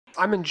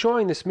I'm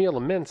enjoying this meal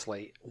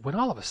immensely when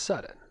all of a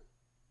sudden,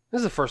 this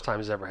is the first time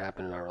it's ever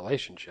happened in our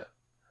relationship,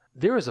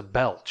 there is a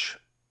belch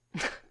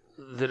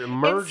that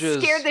emerges.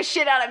 It scared the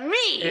shit out of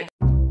me.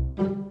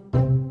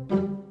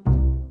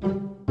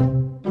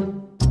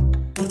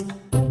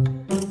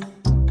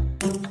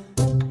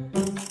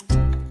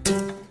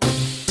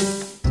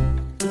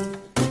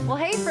 Well,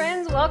 hey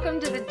friends, welcome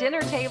to the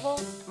dinner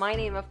table. My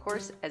name, of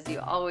course, as you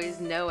always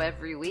know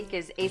every week,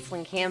 is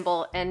Aislinn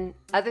Campbell, and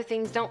other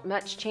things don't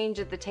much change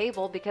at the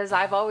table because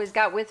I've always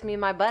got with me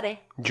my buddy,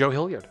 Joe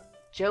Hilliard.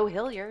 Joe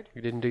Hilliard.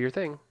 You didn't do your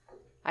thing.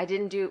 I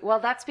didn't do, well,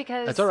 that's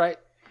because... That's all right.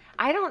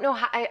 I don't know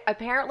how,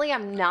 apparently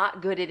I'm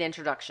not good at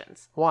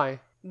introductions. Why?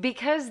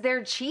 Because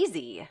they're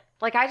cheesy.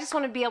 Like, I just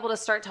want to be able to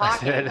start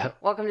talking.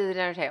 Welcome to the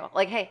dinner table.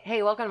 Like,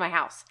 hey, welcome to my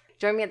house.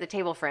 Join me at the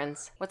table,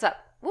 friends. What's up?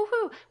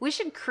 Woohoo. We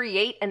should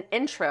create an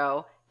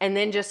intro and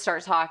then just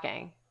start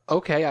talking.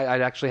 Okay, I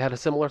actually had a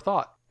similar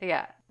thought.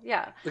 Yeah.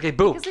 Okay,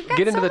 boom. Because we've got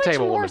Get into so the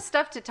table, much more woman.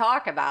 stuff to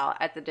talk about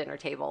at the dinner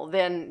table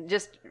than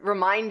just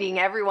reminding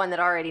everyone that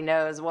already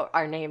knows what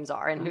our names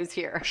are and who's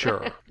here.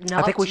 Sure. I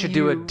Not think we should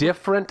do a you.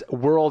 different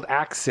world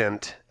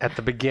accent at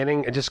the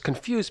beginning and just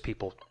confuse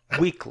people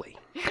weekly.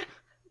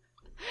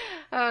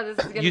 Oh, this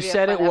is going to be You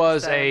said a it fun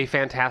was episode. a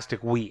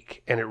fantastic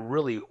week, and it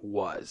really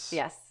was.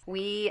 Yes.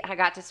 We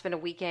got to spend a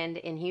weekend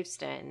in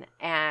Houston,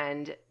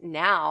 and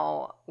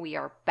now we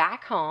are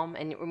back home,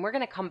 and we're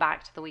going to come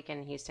back to the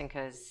weekend in Houston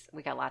because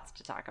we got lots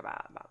to talk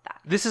about that.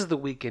 This is the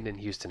Weekend in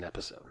Houston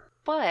episode.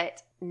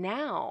 But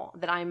now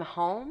that I'm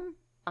home,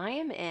 I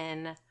am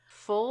in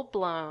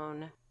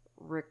full-blown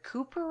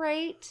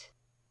recuperate,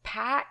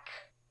 pack,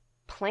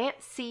 plant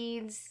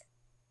seeds.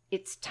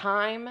 It's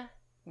time.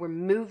 We're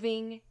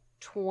moving.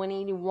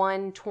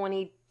 21,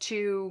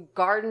 22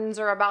 gardens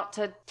are about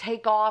to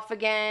take off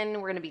again.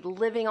 We're going to be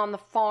living on the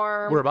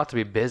farm. We're about to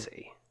be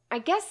busy. I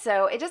guess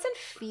so. It doesn't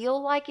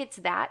feel like it's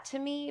that to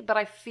me, but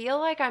I feel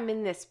like I'm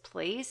in this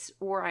place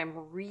where I'm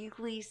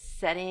really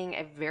setting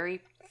a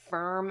very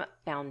firm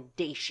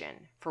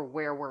foundation for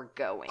where we're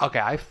going. Okay,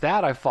 I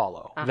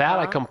follow. That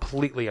I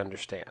completely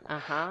understand.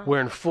 We're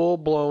in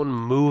full-blown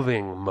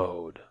moving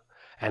mode.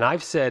 And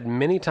I've said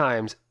many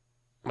times,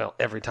 well,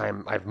 every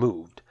time I've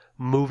moved,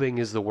 moving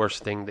is the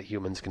worst thing that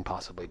humans can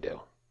possibly do.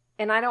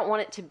 And I don't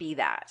want it to be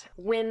that.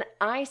 When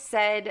I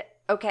said,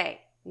 okay,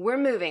 we're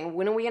moving,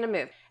 when are we going to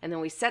move? And then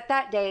we set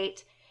that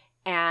date.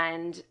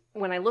 And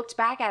when I looked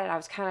back at it, I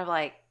was kind of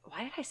like,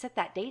 why did I set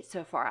that date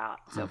so far?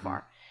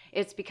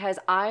 It's because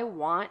I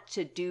want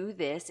to do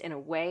this in a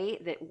way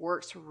that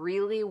works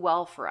really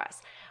well for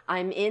us.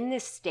 I'm in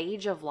this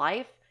stage of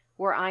life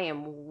where I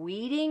am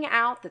weeding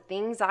out the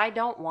things I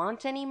don't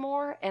want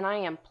anymore, and I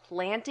am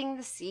planting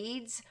the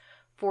seeds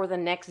for the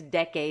next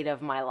decade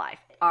of my life,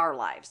 our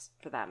lives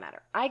for that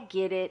matter. I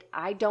get it.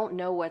 I don't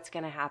know what's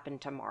going to happen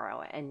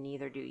tomorrow, and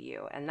neither do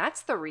you. And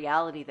that's the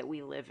reality that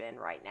we live in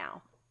right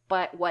now.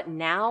 But what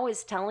right now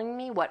is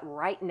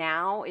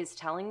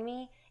telling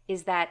me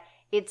is that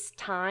it's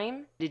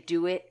time to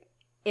do it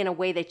in a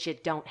way that you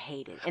don't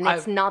hate it. And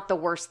it's not the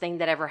worst thing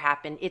that ever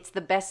happened. It's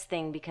the best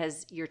thing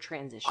because you're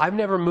transitioning. I've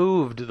never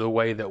moved the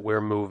way that we're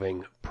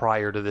moving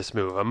prior to this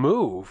move. A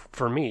move,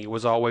 for me,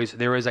 was always,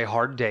 there is a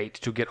hard date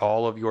to get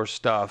all of your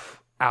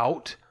stuff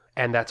out,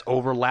 and that's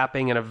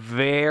overlapping in a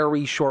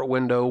very short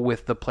window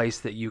with the place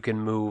that you can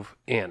move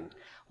in.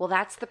 Well,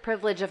 that's the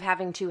privilege of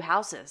having two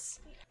houses.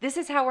 This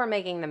is how we're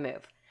making the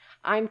move.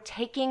 I'm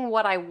taking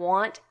what I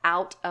want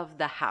out of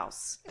the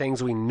house.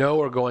 Things we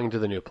know are going to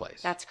the new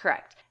place. That's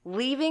correct.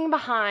 Leaving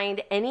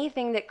behind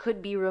anything that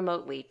could be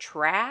remotely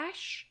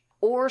trash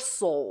or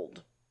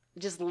sold.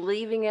 Just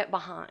leaving it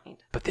behind.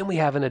 But then we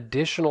have an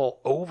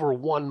additional over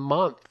 1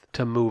 month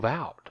to move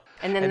out.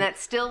 And then that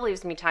still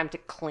leaves me time to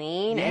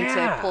clean and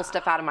to pull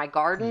stuff out of my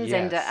gardens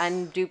and to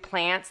undo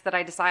plants that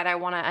I decide I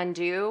want to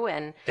undo.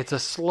 And it's a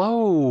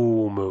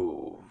slow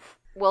move.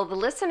 Well, the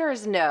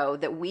listeners know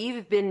that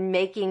we've been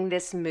making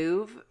this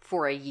move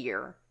for a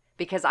year.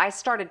 Because I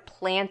started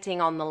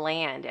planting on the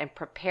land and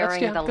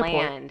preparing the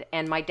land.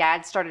 And my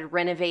dad started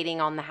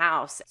renovating on the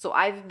house. So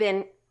I've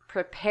been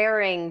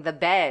preparing the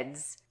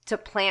beds to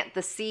plant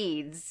the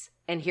seeds.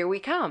 And here we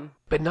come.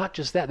 But not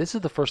just that. This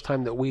is the first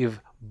time that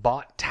we've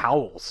bought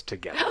towels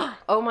together.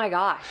 Oh my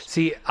gosh.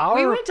 See,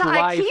 we went to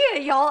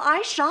IKEA, y'all.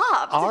 I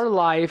shopped. Our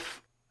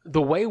life,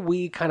 the way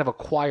we kind of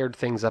acquired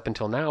things up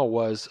until now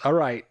was, all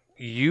right,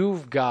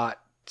 you've got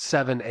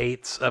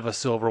 7/8 of a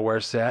silverware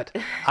set.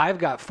 I've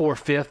got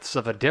 4/5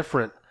 of a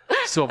different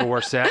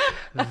silverware set.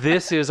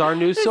 This is our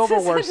new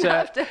silverware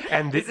set,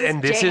 and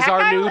this is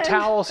our new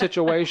towel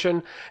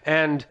situation.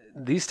 And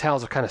these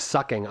towels are kind of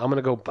sucking. I'm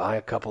gonna go buy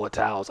a couple of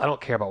towels. I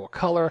don't care about what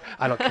color.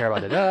 I don't care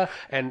about it.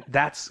 And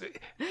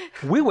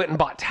we went and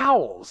bought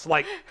towels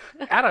like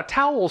at a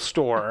towel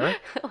store,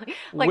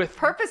 with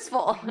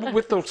purposeful,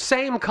 with the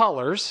same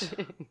colors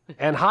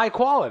and high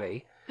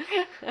quality.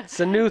 It's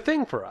a new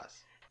thing for us.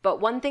 But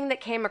one thing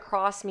that came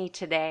across me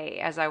today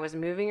as I was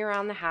moving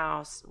around the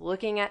house,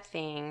 looking at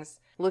things,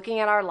 looking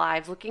at our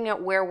lives, looking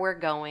at where we're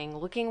going,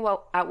 looking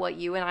at what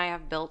you and I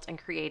have built and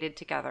created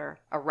together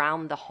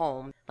around the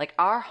home. Like,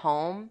 our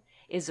home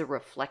is a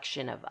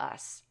reflection of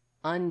us,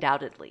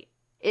 undoubtedly.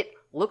 It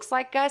looks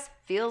like us,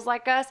 feels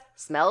like us,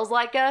 smells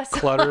like us.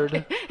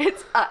 Cluttered.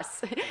 It's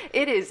us.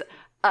 It is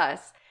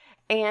us.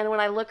 And when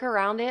I look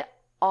around it,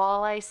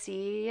 all I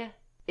see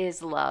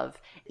is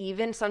love.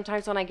 Even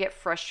sometimes when I get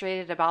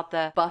frustrated about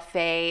the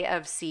buffet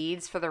of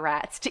seeds for the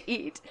rats to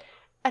eat,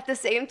 at the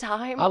same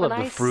time, I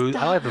love the fruit.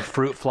 I like the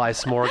fruit fly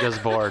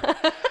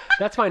smorgasbord.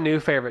 That's my new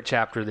favorite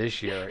chapter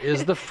this year,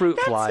 is the fruit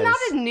flies.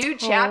 That's not a new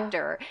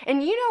chapter.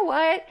 And you know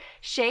what?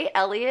 Shay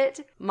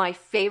Elliott, my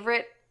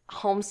favorite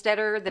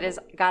homesteader that has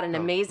got an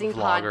amazing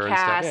Vlogger and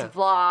podcast, stuff,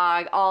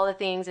 vlog, all the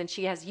things, and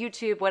she has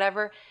YouTube,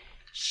 whatever.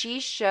 She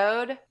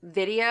showed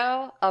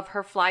video of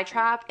her fly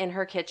trap in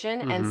her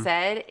kitchen and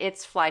said,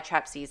 it's fly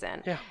trap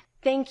season. Yeah.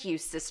 Thank you,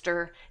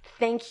 sister.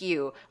 Thank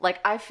you. Like,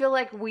 I feel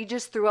like we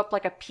just threw up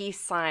like a peace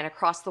sign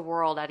across the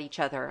world at each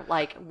other.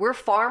 Like, we're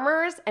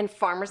farmers and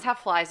farmers have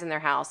flies in their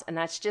house, and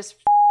that's just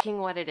f***ing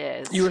what it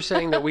is. You were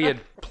saying that we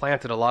had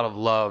planted a lot of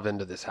love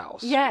into this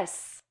house.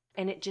 Yes.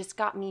 And it just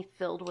got me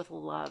filled with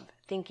love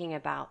thinking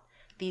about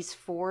these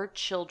 4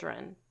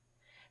 children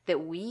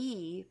that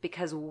we,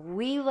 because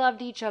we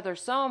loved each other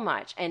so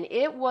much, and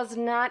it was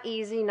not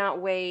easy,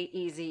 not way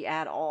easy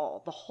at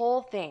all. The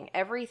whole thing,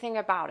 everything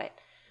about it.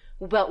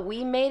 But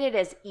we made it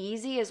as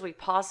easy as we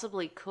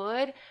possibly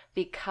could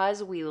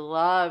because we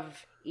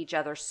love each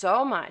other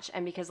so much,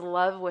 and because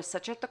love was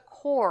such at the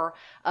core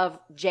of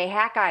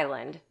Jayhack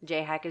Island.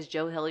 Jayhack is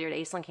Joe Hilliard,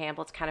 Aislinn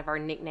Campbell. It's kind of our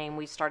nickname.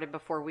 We started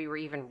before we were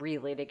even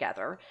really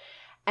together.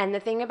 And the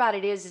thing about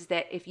it is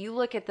that if you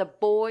look at the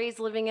boys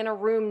living in a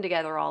room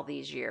together all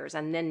these years,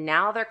 and then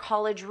now they're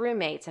college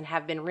roommates and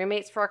have been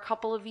roommates for a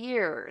couple of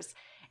years,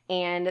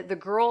 and the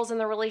girls and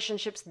the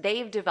relationships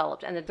they've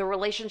developed and the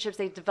relationships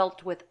they've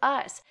developed with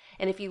us.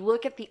 And if you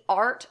look at the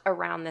art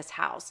around this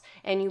house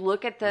and you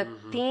look at the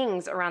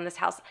things around this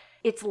house,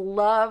 it's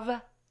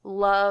love,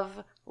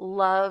 love,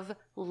 love,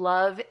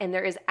 love. And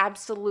there is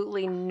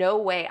absolutely no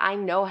way, I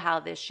know how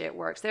this shit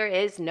works. There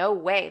is no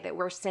way that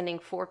we're sending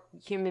 4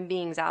 human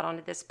beings out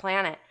onto this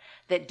planet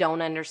that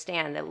don't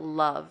understand that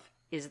love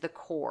is the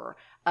core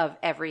of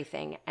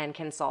everything and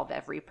can solve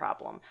every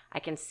problem. I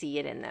can see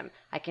it in them.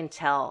 I can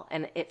tell,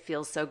 and it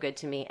feels so good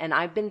to me. And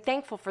I've been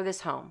thankful for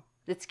this home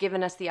that's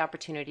given us the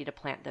opportunity to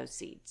plant those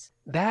seeds.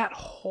 That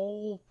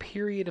whole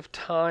period of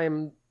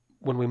time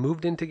when we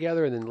moved in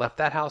together and then left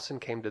that house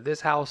and came to this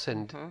house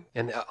and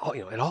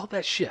all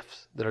that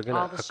shifts that are going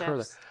to occur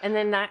there. And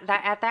then that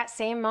at that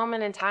same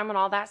moment in time when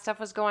all that stuff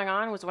was going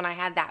on was when I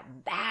had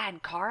that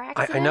bad car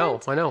accident.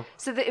 I know.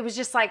 So that it was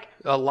just like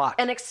a lot.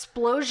 An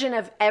explosion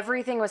of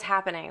everything was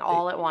happening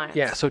all at once.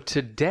 Yeah. So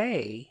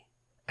today,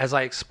 as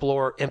I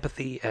explore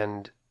empathy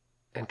and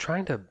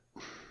trying to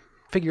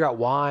figure out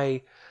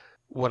why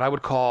what I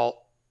would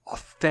call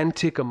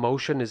authentic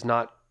emotion is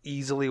not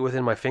easily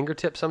within my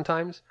fingertips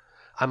sometimes,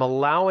 I'm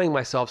allowing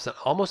myself,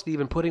 almost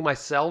even putting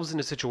myself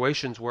into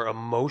situations where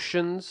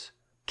emotions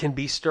can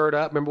be stirred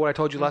up. Remember what I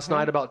told you last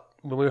night about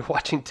when we were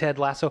watching Ted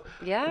Lasso?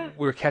 Yeah.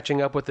 We were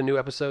catching up with the new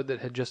episode that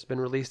had just been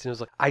released, and it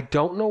was like, I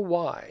don't know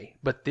why,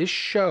 but this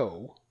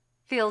show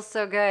feels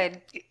so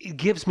good. It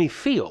gives me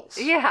feels.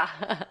 Yeah.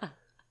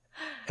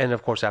 And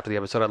of course, after the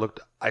episode,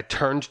 I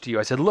turned to you.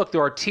 I said, look,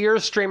 there are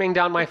tears streaming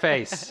down my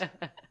face.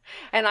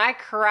 And I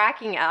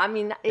cracking. I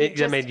mean,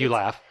 it made you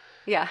laugh.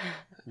 Yeah.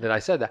 That I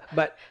said that.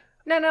 But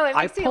no, it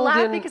makes me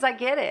laugh because I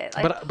get it.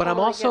 But I'm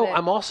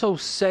also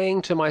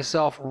saying to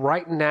myself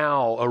right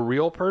now, a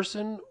real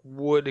person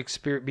would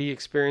be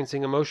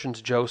experiencing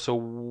emotions, Joe. So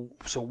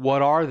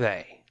what are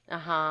they?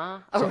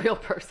 Real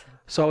person.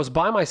 So I was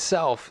by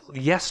myself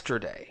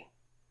yesterday,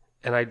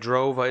 and I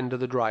drove into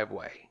the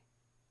driveway,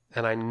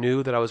 and I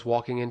knew that I was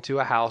walking into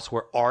a house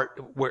where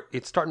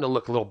it's starting to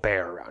look a little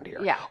bare around here.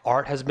 Yeah.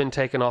 Art has been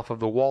taken off of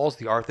the walls.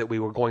 The art that we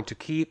were going to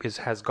keep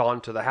has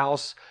gone to the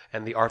house,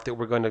 and the art that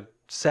we're going to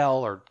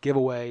sell or give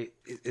away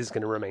is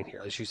going to remain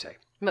here, as you say.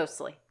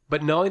 Mostly.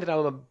 But knowing that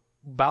I'm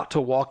about to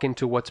walk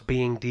into what's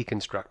being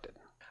deconstructed,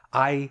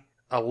 I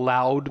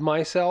allowed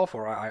myself,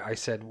 or I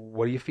said,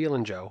 what are you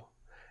feeling, Joe?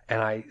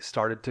 And I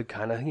started to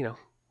kind of,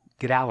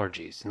 get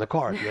allergies in the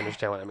car, if you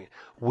understand what I mean.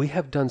 We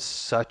have done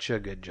such a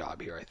good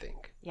job here, I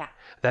think. Yeah.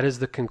 That is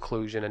the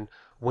conclusion. And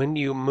when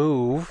you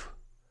move,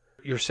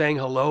 you're saying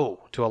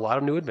hello to a lot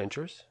of new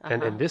adventures.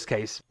 And in this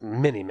case,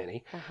 many,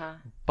 many.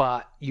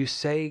 But you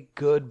say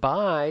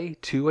goodbye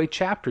to a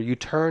chapter. You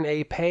turn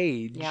a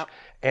page. Yep.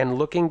 And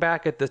looking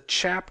back at the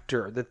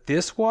chapter that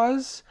this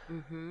was,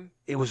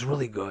 it was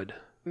really good.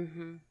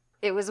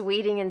 It was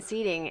weeding and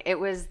seeding. It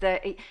was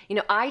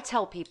I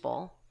tell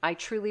people, I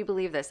truly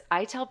believe this.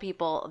 I tell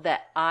people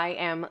that I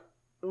am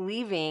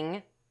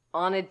leaving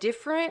on a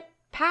different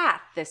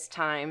path this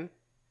time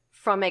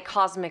from a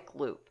cosmic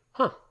loop.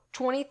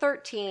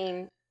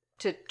 2013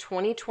 to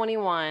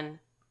 2021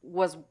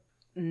 was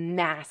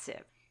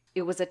massive.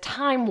 It was a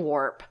time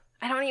warp.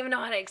 I don't even know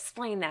how to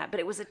explain that, but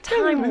it was a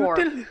time warp.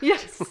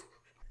 Yes.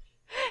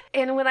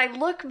 And when I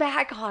look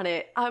back on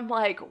it, I'm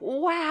like,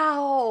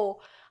 wow,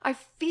 I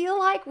feel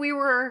like we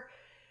were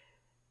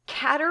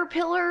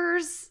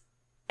caterpillars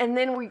and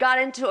then we got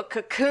into a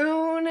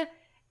cocoon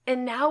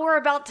And now we're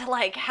about to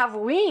like have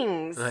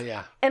wings.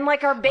 Yeah. And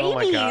like our Oh my God.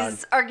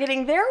 babies are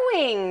getting their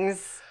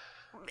wings.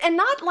 And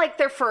not like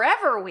they're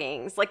forever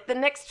wings, like the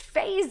next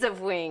phase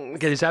of wings.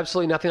 Okay, there's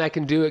absolutely nothing I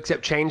can do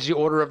except change the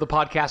order of the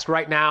podcast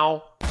right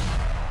now.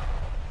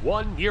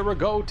 1 year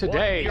ago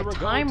today.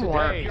 Time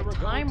warp.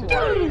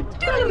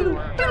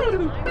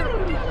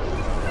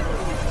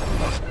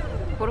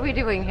 What are we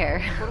doing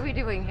here?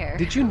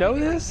 Did you know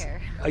this?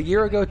 A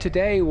year ago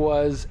today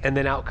was, and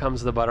then out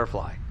comes the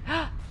butterfly.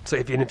 So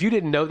if you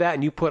didn't know that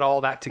and you put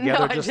all that together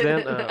No, I just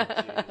didn't. then,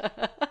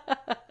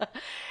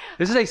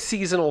 this is a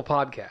seasonal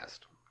podcast.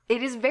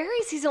 It is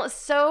very seasonal. It's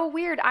so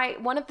weird.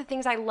 One of the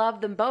things I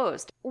love the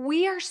most,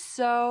 we are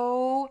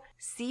so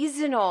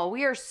seasonal.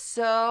 We are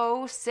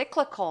so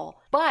cyclical.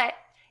 But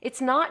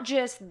it's not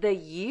just the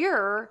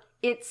year,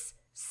 it's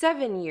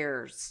 7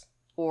 years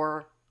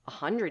or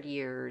 100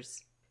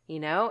 years,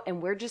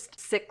 and we're just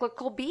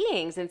cyclical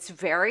beings. It's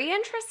very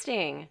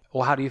interesting.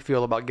 Well, how do you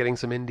feel about getting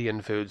some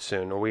Indian food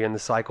soon? Are we in the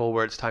cycle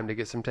where it's time to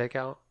get some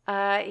takeout?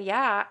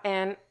 Yeah,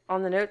 and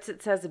on the notes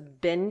it says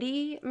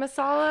bindi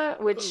masala,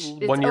 which is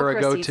 1 year okra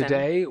ago season.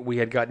 today, we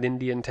had gotten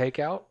Indian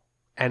takeout,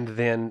 and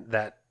then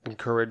that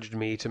encouraged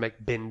me to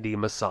make bindi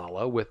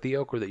masala with the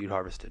okra that you'd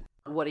harvested.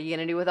 What are you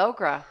going to do with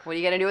okra? What are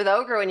you going to do with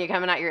okra when you're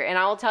coming out here? And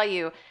I will tell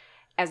you,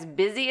 as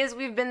busy as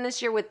we've been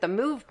this year with the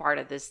move part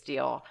of this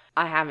deal,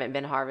 I haven't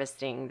been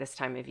harvesting this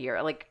time of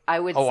year. Like I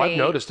would say, I've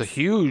noticed a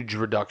huge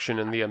reduction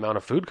in the amount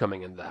of food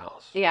coming into the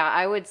house. Yeah,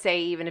 I would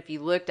say even if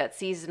you looked at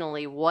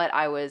seasonally what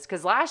I was,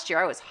 because last year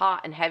I was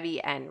hot and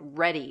heavy and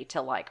ready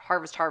to like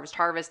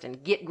harvest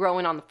and get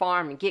growing on the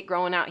farm and get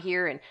growing out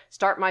here and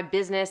start my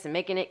business and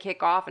making it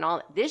kick off and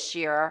all. This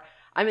year,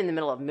 I'm in the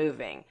middle of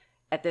moving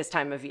at this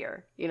time of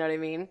year. You know what I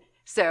mean?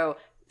 So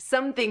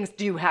some things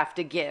do have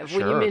to give.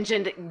 When you Sure.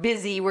 mentioned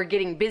busy, we're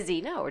getting busy.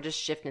 No, we're just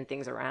shifting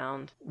things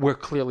around. We're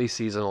clearly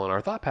seasonal in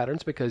our thought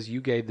patterns because you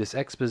gave this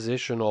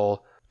expositional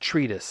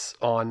treatise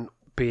on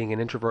being an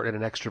introvert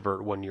and an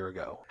extrovert 1 year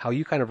ago. How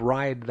you kind of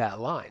ride that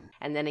line.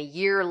 And then a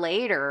year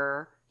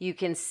later, you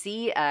can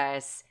see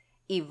us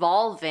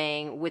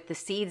evolving with the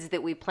seeds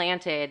that we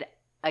planted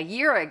a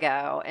year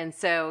ago. And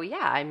so,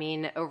 yeah, I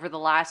mean, over the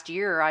last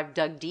year, I've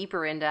dug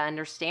deeper into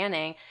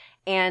understanding.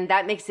 And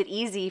that makes it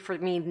easy for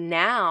me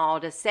now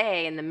to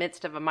say in the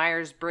midst of a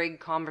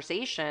Myers-Briggs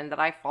conversation that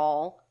I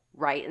fall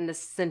right in the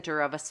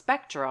center of a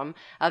spectrum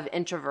of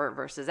introvert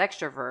versus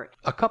extrovert.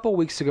 A couple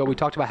weeks ago, we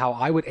talked about how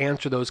I would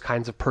answer those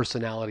kinds of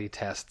personality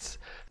tests,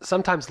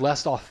 sometimes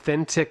less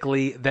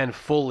authentically than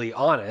fully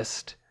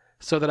honest,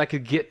 so that I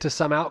could get to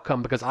some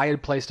outcome because I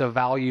had placed a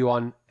value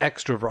on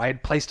extrovert. I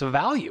had placed a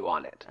value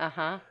on it.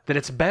 Uh-huh. That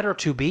it's better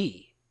to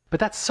be. But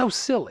that's so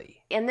silly.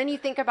 And then you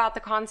think about the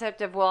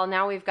concept of, well,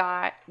 now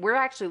we're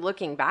actually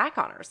looking back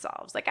on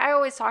ourselves. Like I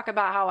always talk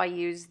about how I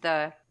use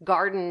the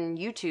garden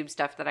YouTube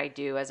stuff that I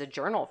do as a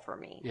journal for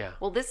me. Yeah.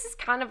 Well, this is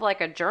kind of like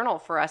a journal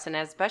for us, and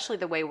especially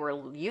the way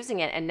we're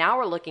using it. And now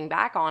we're looking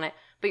back on it,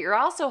 but you're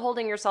also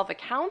holding yourself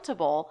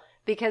accountable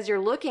because you're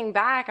looking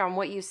back on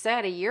what you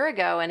said a year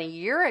ago. And a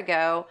year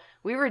ago,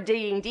 we were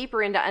digging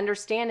deeper into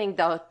understanding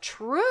the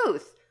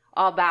truth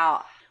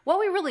about what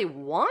we really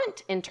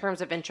want in terms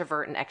of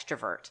introvert and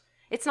extrovert.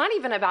 It's not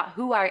even about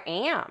who I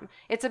am.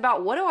 It's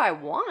about what do I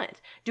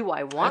want? Do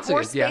I want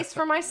more space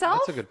for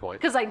myself? That's a good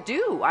point. Because I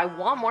do. I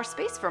want more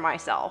space for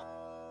myself.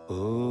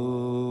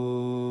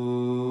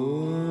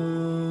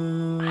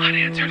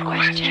 Unanswered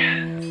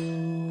questions.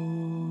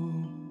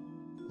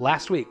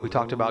 Last week, we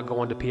talked about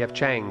going to P.F.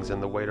 Chang's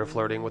and the waiter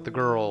flirting with the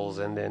girls.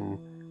 And then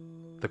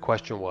the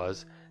question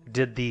was,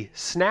 did the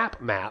Snap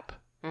Map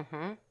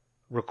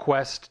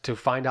request to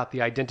find out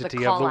the identity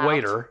of the call-out.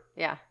 waiter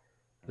Yeah.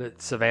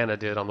 that Savannah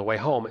did on the way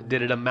home,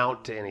 did it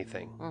amount to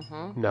anything?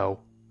 No.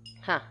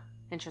 Huh.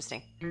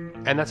 Interesting.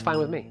 And that's fine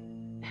with me.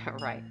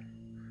 Right.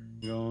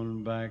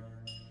 Going back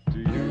to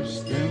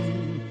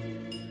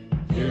Houston,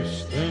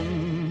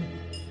 Houston,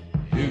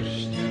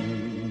 Houston.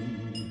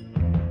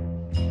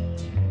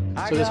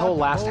 So this whole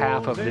last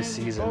half of this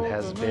season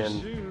has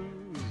been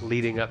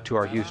leading up to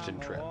our Houston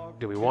trip.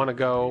 Do we want to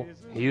go?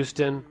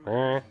 Houston?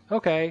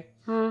 Okay.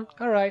 All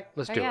right.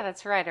 Let's Oh, do yeah, it.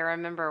 that's right. I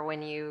remember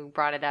when you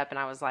brought it up and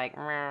I was like,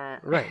 "Meh."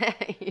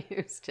 Right.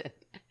 Houston.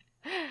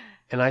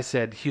 And I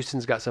said,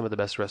 Houston's got some of the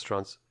best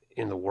restaurants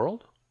in the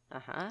world.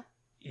 Uh-huh.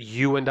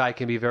 You and I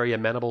can be very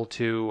amenable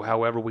to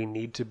however we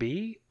need to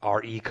be,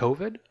 our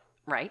e-COVID.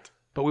 Right.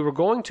 But we were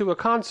going to a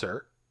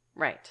concert,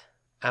 Right.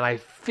 and I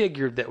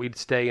figured that we'd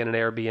stay in an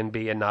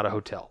Airbnb and not a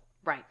hotel.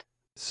 Right.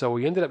 So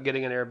we ended up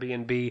getting an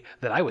Airbnb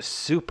that I was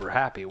super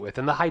happy with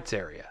in the Heights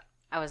area.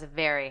 I was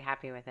very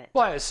happy with it.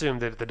 Well, I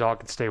assumed that the dog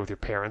could stay with your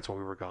parents when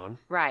we were gone.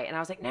 Right. And I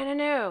was like, no.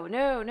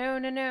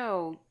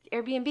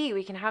 Airbnb,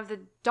 we can have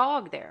the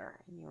dog there.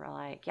 And you were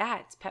like, yeah,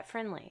 it's pet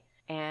friendly.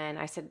 And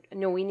I said,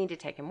 no, we need to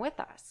take him with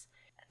us.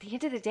 At the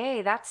end of the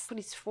day, that's what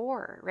he's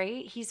for,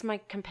 right? He's my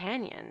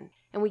companion.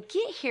 And we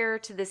get here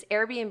to this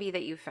Airbnb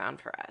that you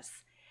found for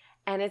us.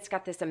 And it's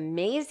got this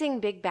amazing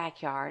big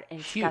backyard.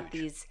 And it's got Huge.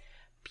 these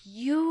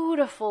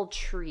beautiful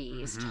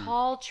trees,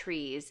 tall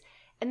trees.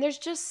 And there's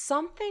just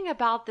something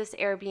about this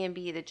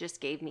Airbnb that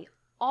just gave me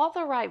all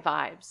the right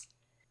vibes.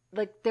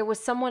 Like there was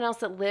someone else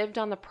that lived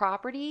on the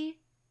property.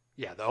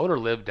 Yeah, the owner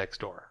lived next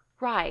door.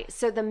 Right.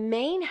 So the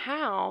main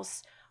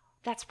house,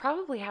 that's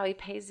probably how he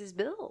pays his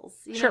bills.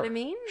 You Sure, know what I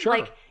mean? sure.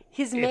 Like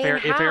his main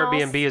If house.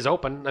 Airbnb is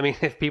open, I mean,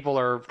 if people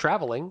are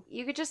traveling.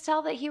 You could just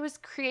tell that he was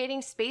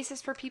creating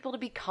spaces for people to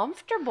be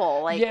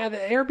comfortable. Like, Yeah, the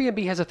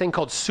Airbnb has a thing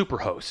called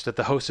Superhost, that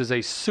the host is a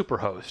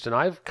superhost. And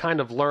I've kind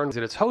of learned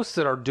that it's hosts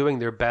that are doing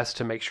their best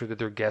to make sure that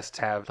their guests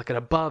have like an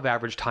above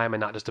average time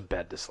and not just a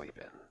bed to sleep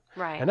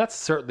in. right. And that's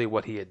certainly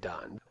what he had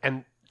done.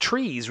 And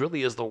trees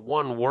really is the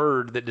one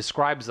word that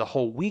describes the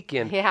whole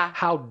weekend. Yeah.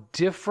 How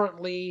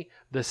differently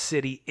the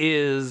city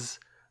is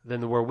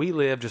than where we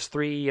live, just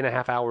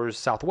 3.5 hours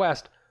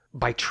southwest,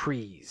 by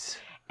trees.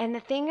 And the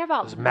thing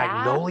about There's a that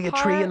magnolia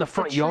tree part, in the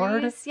front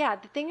yard? trees, yeah,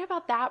 the thing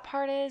about that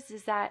part is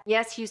that,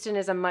 yes, Houston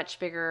is a much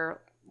bigger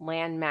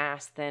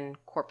landmass than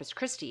Corpus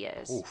Christi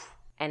is. Oof.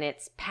 And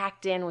it's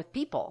packed in with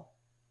people.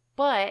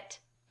 But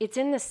it's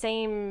in the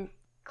same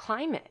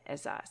climate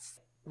as us.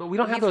 But we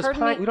don't have You've those heard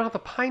me- we don't have the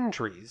pine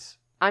trees.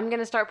 I'm going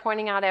to start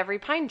pointing out every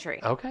pine tree.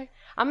 Okay.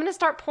 I'm going to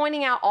start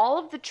pointing out all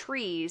of the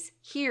trees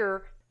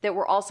here that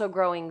were also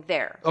growing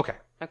there. Okay.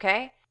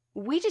 Okay?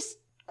 We just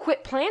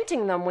quit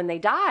planting them when they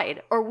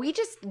died, or we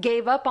just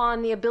gave up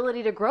on the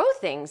ability to grow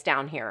things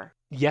down here.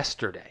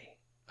 Yesterday,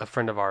 a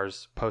friend of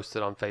ours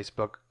posted on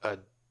Facebook a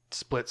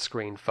split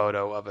screen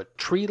photo of a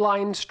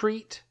tree-lined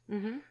street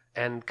Mm-hmm.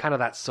 and kind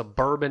of that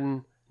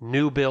suburban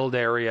new build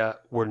area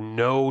where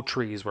no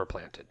trees were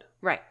planted,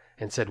 Right,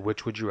 and said,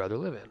 which would you rather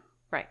live in?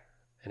 right.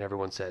 And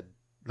everyone said,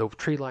 the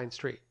tree-lined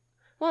street.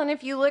 Well, and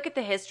if you look at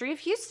the history of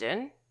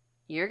Houston,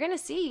 you're going to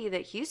see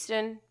that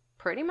Houston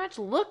pretty much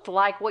looked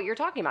like what you're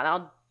talking about.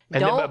 Now,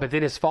 And then, but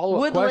then his follow-up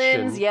woodlands,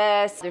 question...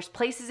 yes. There's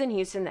places in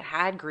Houston that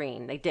had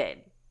green. They did.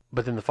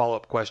 But then the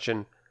follow-up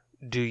question,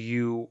 do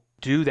you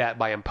do that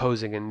by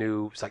imposing a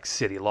new like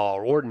city law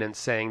or ordinance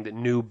saying that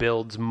new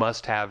builds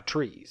must have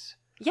trees?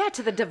 Yeah,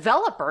 to the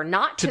developer,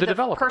 not to, To the the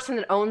developer. person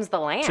that owns the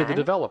land. To the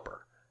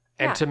developer.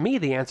 And Yeah. to me,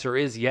 the answer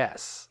is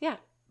yes. Yeah.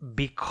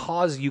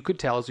 Because you could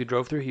tell as we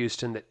drove through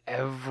Houston that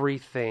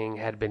everything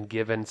had been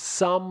given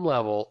some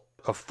level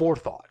of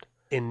forethought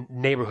in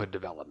neighborhood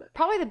development.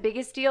 Probably the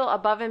biggest deal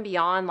above and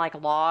beyond like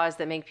laws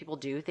that make people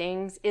do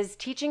things is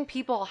teaching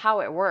people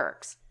how it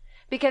works.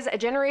 Because a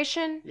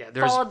generation Yeah,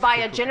 there's- followed by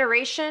a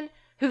generation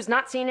who's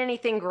not seen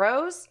anything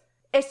grows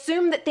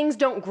assume that things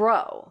don't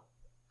grow.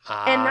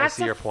 And I that's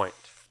see a your point.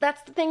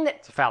 That's the thing that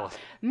It's a fallacy.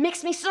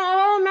 makes me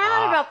so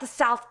mad about the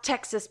South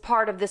Texas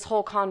part of this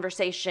whole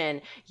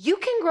conversation. You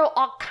can grow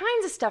all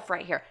kinds of stuff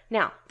right here.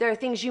 Now, there are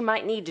things you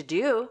might need to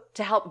do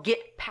to help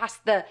get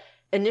past the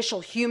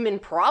initial human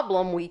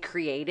problem we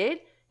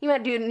created. You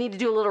might need to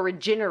do a little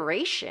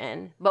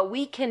regeneration, but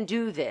we can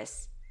do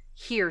this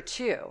here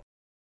too.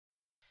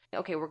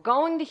 Okay, we're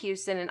going to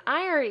Houston, and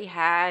I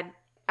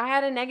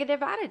had a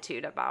negative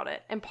attitude about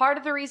it. And part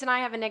of the reason I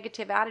have a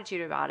negative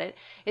attitude about it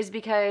is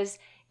because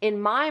in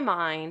my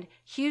mind,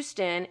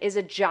 Houston is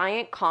a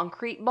giant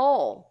concrete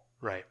bowl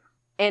Right.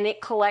 and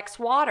it collects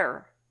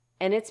water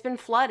and it's been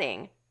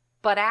flooding.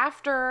 But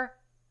after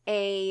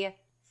a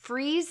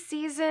freeze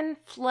season,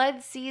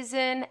 flood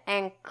season,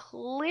 and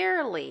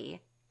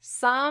clearly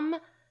some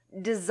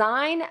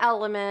design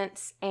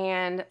elements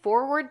and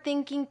forward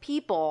thinking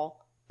people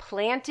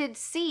planted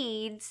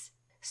seeds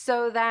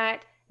so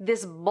that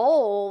this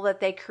bowl that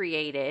they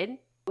created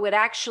would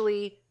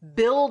actually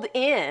build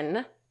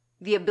in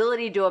the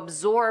ability to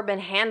absorb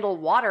and handle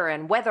water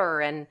and weather.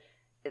 And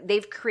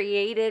they've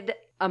created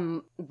a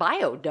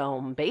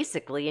biodome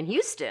basically in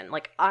Houston.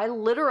 Like I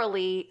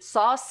literally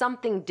saw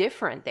something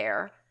different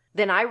there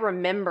than I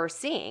remember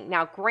seeing.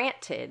 Now,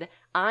 granted,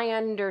 I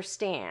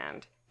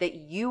understand that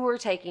you were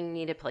taking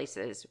me to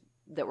places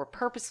that were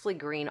purposefully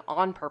green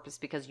on purpose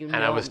because you know.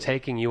 And I was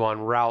taking you on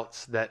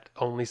routes that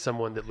only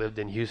someone that lived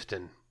in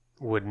Houston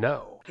would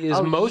know.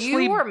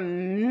 You were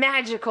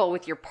magical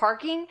with your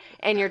parking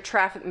and your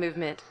traffic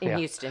movement in Yeah.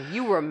 Houston.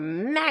 You were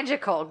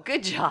magical.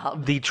 Good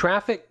job. The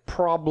traffic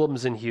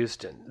problems in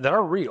Houston that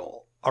are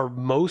real are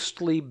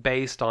mostly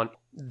based on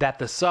that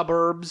the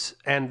suburbs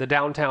and the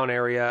downtown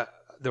area,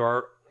 there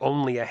are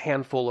only a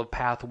handful of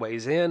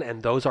pathways in,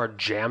 and those are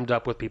jammed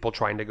up with people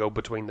trying to go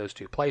between those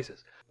two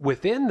places.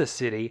 Within the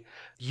city,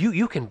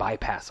 you can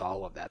bypass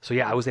all of that. So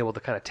yeah, I was able to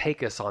kind of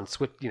take us on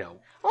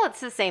Well, it's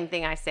the same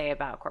thing I say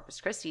about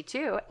Corpus Christi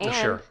too. And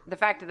Sure. the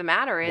fact of the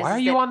matter is, why are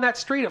you on that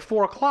street at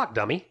 4:00,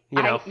 dummy?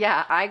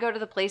 I go to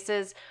the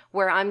places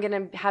where I'm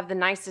going to have the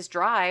nicest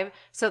drive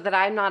so that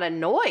I'm not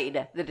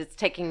annoyed that it's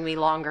taking me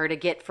longer to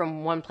get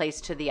from one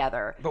place to the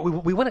other. But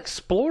we went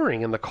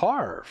exploring in the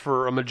car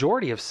for a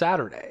majority of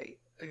Saturday.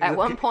 At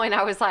one point,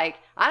 I was like,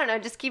 I don't know,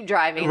 just keep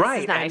driving. This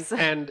is nice.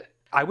 And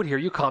I would hear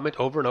you comment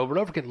over and over and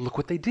over again, look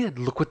what they did,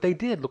 look what they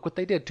did, look what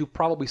they did, to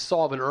probably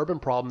solve an urban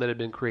problem that had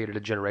been created a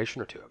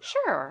generation or two ago.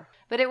 Sure,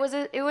 but it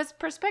was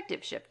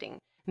perspective shifting.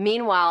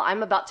 Meanwhile,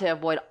 I'm about to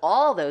avoid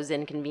all those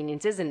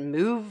inconveniences and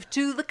move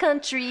to the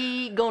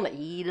country. Gonna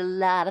eat a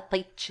lot of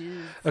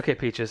peaches. Okay,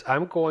 Peaches,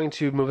 I'm going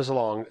to move us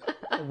along.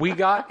 We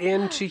got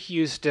into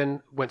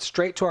Houston, went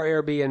straight to our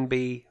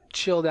Airbnb,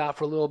 chilled out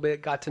for a little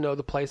bit, got to know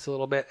the place a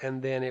little bit,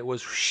 and then it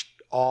was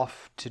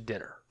off to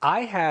dinner.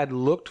 I had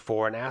looked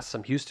for and asked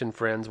some Houston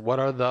friends, what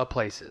are the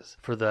places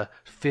for the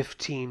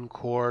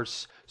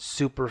 15-course,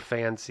 super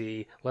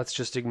fancy, let's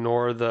just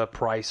ignore the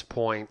price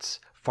points,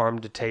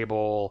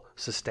 farm-to-table,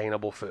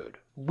 sustainable food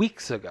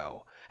weeks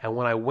ago. And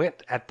when I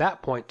went at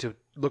that point to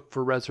look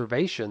for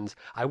reservations,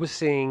 I was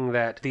seeing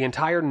that the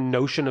entire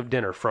notion of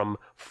dinner from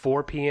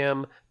 4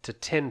 p.m. to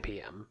 10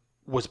 p.m.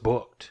 was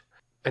booked.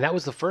 And that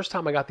was the first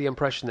time I got the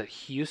impression that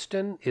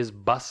Houston is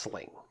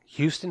bustling.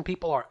 Houston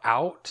people are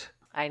out.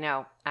 I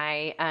know.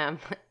 I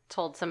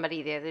told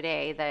somebody the other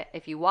day that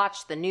if you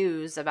watch the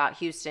news about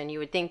Houston, you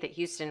would think that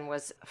Houston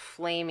was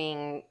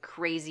flaming,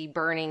 crazy,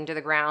 burning to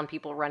the ground,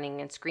 people running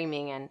and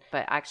screaming.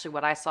 But actually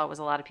what I saw was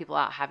a lot of people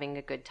out having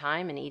a good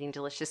time and eating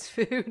delicious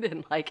food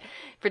and like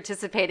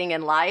participating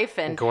in life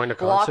and going to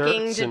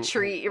concerts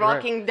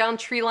walking down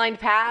tree-lined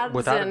paths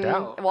Without a and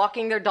doubt.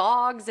 walking their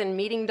dogs and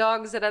meeting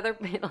dogs at other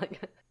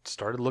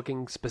Started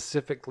looking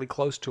specifically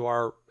close to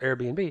our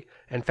Airbnb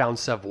and found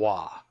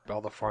Savoie.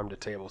 All the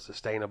farm-to-table,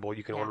 sustainable.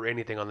 You can order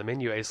anything on the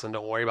menu, Aislinn.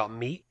 Don't worry about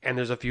meat. And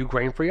there's a few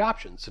grain-free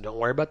options, so don't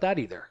worry about that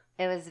either.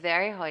 It was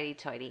very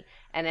hoity-toity.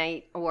 And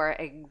I wore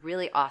a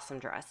really awesome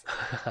dress.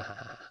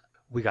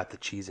 We got the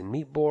cheese and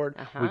meat board.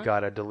 We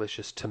got a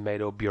delicious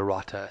tomato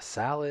burrata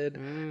salad.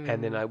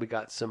 And then we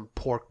got some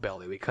pork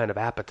belly. We kind of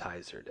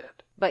appetizered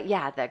it. But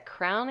yeah, the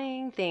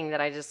crowning thing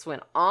that I just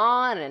went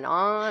on and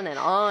on and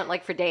on,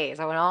 like for days.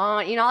 I went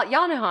on. You know,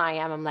 y'all know how I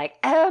am. I'm like,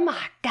 oh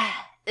my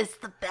God, it's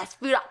the best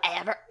food I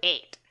ever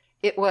ate.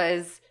 It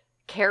was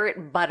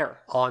carrot butter.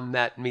 On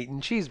that meat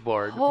and cheese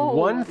board. Oh,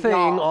 One thing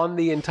y'all. on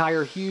the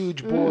entire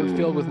huge board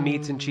filled with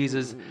meats and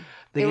cheeses.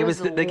 They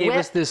gave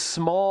us this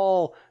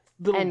small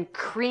little... And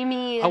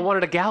creamy. I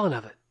wanted a gallon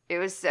of it. It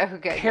was so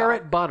good.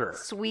 Carrot y'all. butter.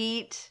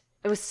 Sweet.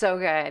 It was so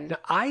good. Now,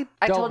 I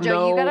told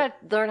Joe, you gotta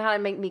learn how to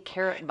make me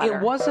carrot butter.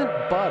 It wasn't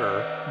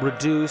butter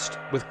reduced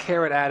with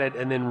carrot added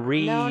and then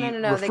No. They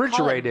call it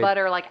refrigerated.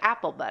 butter, like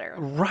apple butter.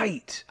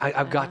 Right.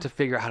 I've got to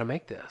figure out how to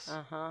make this.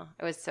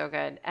 It was so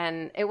good.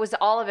 And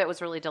all of it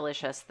was really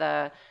delicious.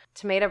 The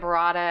tomato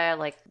burrata,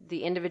 like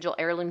the individual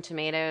heirloom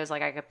tomatoes,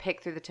 like I could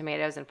pick through the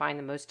tomatoes and find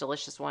the most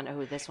delicious one.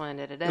 Oh, this one,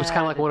 da-da-da. It was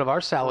kind of like one of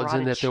our salads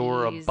in burrata that there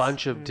were a cheese.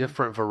 bunch of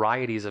different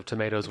varieties of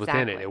tomatoes within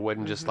it. Exactly. It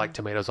wasn't just like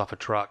tomatoes off a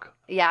truck.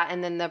 Yeah,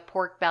 and then the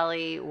pork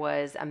belly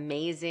was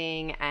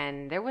amazing,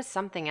 and there was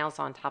something else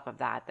on top of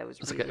that was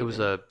really It was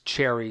a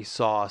cherry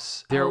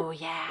sauce. Oh,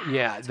 yeah.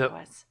 Yeah. That's what it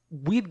was.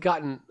 We'd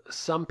gotten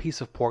some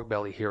piece of pork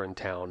belly here in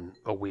town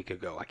a week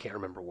ago. I can't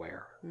remember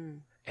where.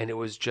 And it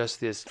was just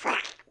this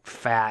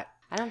fat.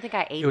 I don't think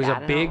I ate that. It was I a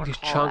don't big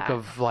recall chunk that.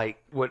 of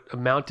like what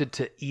amounted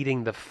to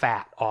eating the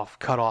fat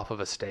cut off of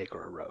a steak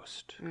or a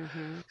roast.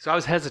 So I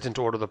was hesitant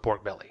to order the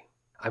pork belly.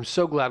 I'm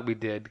so glad we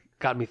did.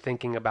 Got me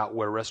thinking about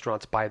where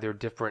restaurants buy their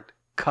different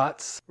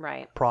cuts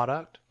Right.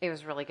 product. It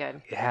was really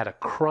good. It had a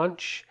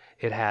crunch.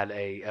 It had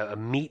a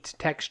meat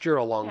texture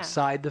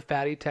alongside the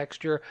fatty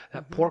texture.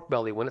 That pork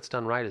belly, when it's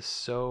done right, is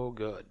so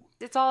good.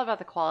 It's all about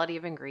the quality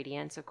of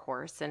ingredients, of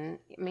course. And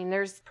I mean,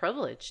 there's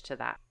privilege to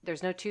that.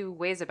 There's no two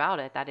ways about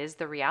it. That is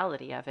the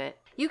reality of it.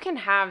 You can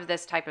have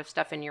this type of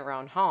stuff in your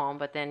own home,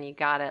 but then you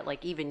gotta,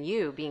 like, even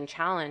you being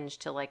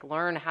challenged to like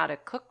learn how to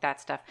cook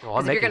that stuff. Well,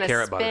 I'm Because if you're making gonna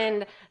carrot butter.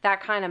 spend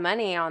that kind of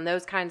money on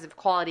those kinds of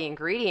quality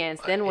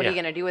ingredients, then what are you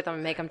Yeah. gonna do with them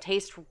and make them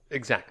taste,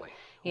 Exactly.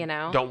 you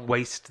know? Don't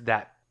waste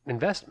that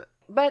investment.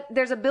 But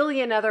there's a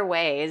billion other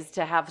ways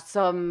to have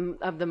some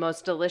of the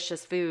most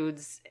delicious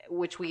foods,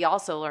 which we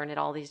also learned at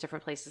all these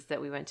different places that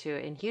we went to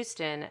in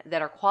Houston,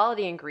 that are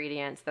quality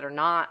ingredients that are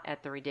not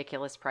at the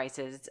ridiculous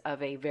prices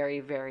of a very,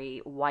 very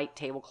white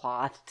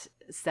tablecloth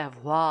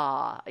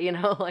Savoie, you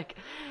know, like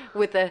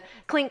with the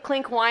clink,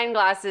 clink wine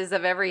glasses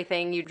of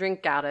everything you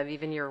drink out of,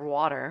 even your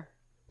water.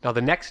 Now,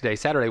 the next day,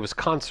 Saturday, was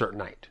concert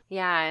night.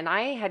 Yeah, and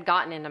I had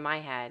gotten into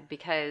my head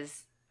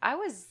because I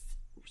was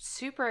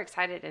super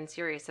excited and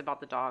serious about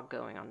the dog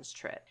going on this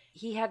trip.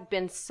 He had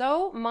been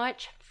so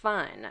much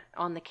fun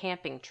on the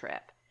camping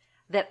trip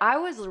that I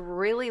was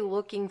really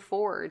looking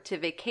forward to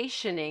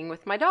vacationing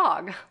with my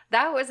dog.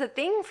 That was a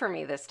thing for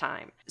me this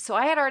time. So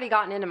I had already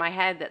gotten into my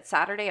head that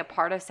Saturday, a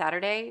part of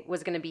Saturday,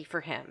 was going to be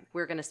for him.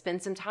 We were going to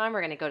spend some time.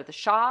 We're going to go to the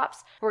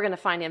shops. We're going to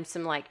find him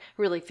some like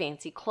really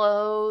fancy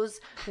clothes.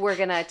 We're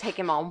going to take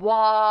him on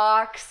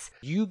walks.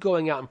 You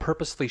going out and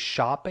purposely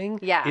shopping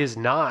is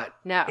not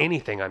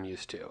anything I'm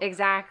used to.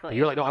 Exactly.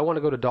 You're like, no, I want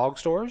to go to dog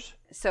stores.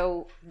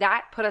 So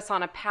that put us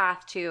on a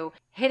path to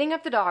hitting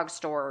up the dog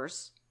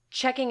stores,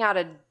 checking out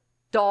a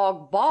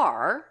dog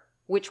bar,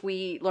 which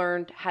we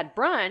learned had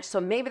brunch. So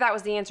maybe that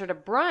was the answer to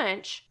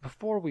brunch.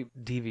 Before we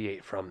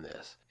deviate from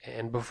this,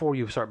 and before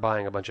you start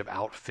buying a bunch of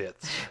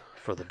outfits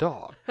for the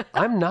dog,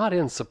 I'm not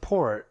in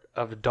support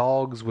of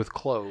dogs with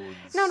clothes.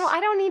 No, I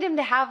don't need him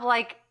to have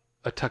like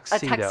a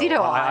tuxedo. a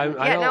tuxedo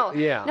on.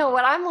 Yeah. No,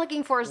 what I'm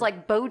looking for is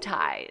like bow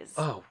ties.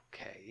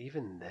 Okay,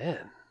 even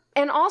then.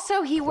 And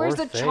also he wears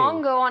the thing.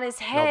 chongo on his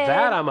head.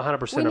 Now that I'm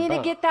 100% We need to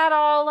above. get that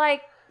all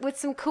like with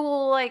some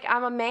cool, like,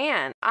 I'm a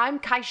man. I'm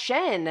Kai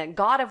Shen,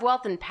 god of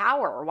wealth and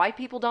power. White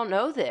people don't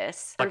know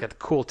this. Like a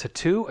cool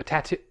tattoo? A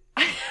tattoo?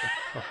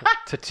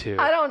 Tattoo.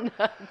 I don't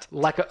know.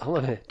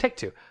 Like take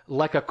two.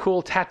 Like a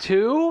cool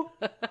tattoo?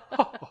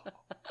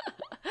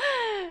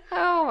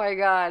 Oh my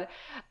god.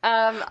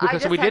 I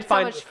Because just we had did so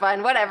find- much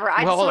fun. Whatever.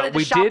 I Well, just hold wanted on. to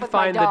We shop did with my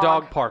find the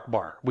dog park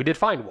bar. We did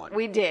find one.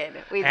 We did.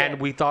 And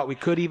we thought we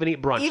could even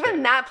eat brunch Even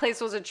there. that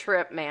place was a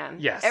trip, man.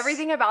 Yes.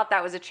 Everything about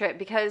that was a trip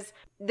because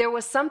there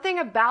was something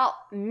about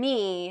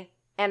me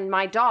and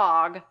my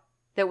dog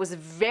that was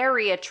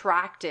very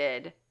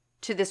attracted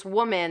to this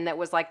woman that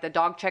was like the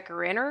dog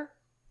checker inner.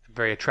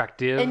 Very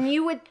attractive. And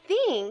you would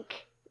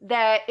think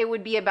that it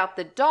would be about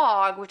the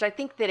dog, which I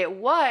think that it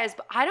was,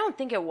 but I don't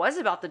think it was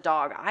about the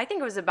dog. I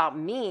think it was about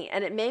me,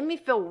 and it made me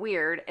feel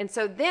weird. And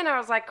so then I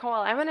was like, well,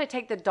 I'm going to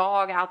take the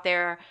dog out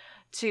there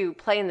to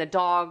play in the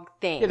dog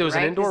thing. Yeah, there was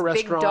an right? indoor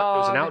This big restaurant, there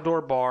was an dog.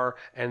 outdoor bar,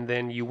 and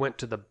then you went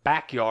to the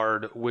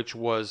backyard, which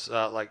was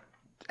like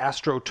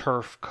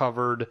astroturf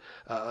covered,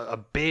 a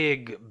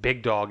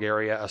big dog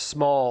area, a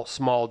small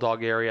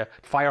dog area,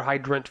 fire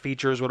hydrant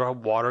features would have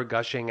water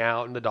gushing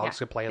out, and the dogs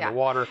could play in the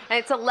water. And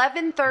it's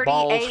 11:30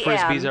 Balls, a.m.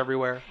 frisbees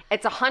everywhere.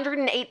 It's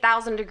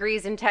 108,000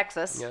 degrees in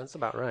Texas. Yeah, that's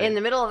about right. In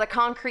the middle of the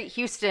concrete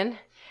Houston,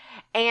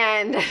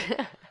 and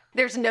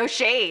there's no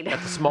shade.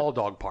 At the small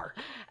dog park.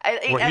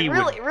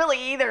 Really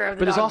either of the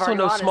But there's dog also parks,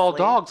 no small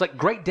honestly. dogs. Like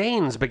Great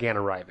Danes began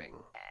arriving.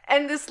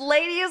 And this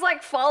lady is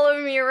like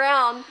following me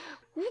around.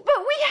 But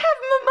we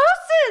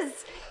have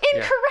mimosas in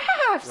Yeah.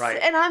 carafes. Right.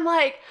 And I'm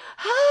like,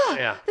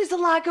 Yeah. there's a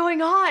lot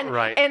going on.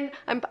 Right. And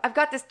I've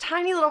got this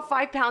tiny little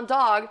 5-pound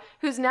dog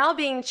who's now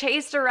being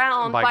chased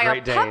around by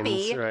Great a puppy.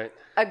 Danes, right.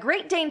 A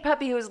Great Dane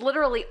puppy who is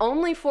literally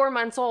only 4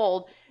 months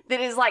old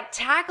that is like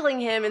tackling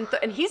him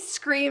and he's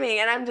screaming.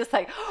 And I'm just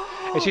like,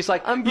 And she's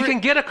like, I'm you can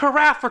get a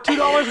carafe for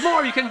 $2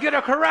 more. You can get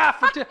a carafe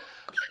for $2.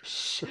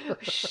 shh,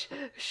 shh,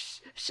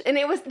 shh, shh. And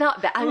it was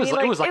not bad. It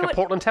was like a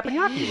Portland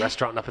teppanyaki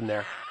restaurant up in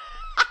there.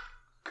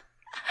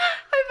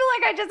 I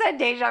feel like I just had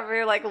deja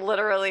vu, like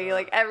literally,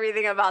 like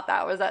everything about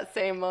that was that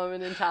same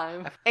moment in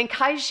time. And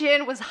Kai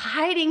Shin was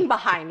hiding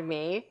behind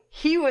me.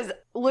 He was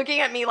looking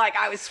at me like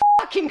I was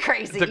fucking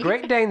crazy. The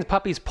Great Dane's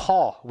puppy's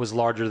paw was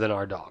larger than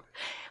our dog.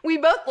 We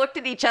both looked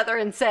at each other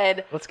and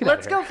said, Let's get out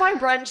of go here." find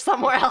brunch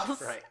somewhere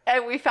else. Right.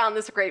 And we found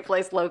this great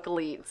place, Local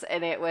Eats,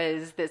 and it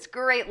was this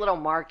great little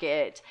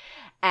market.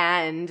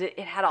 And it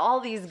had all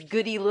these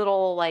goody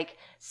little like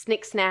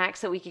snick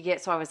snacks that we could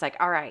get. So I was like,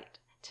 all right,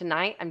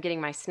 tonight I'm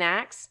getting my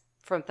snacks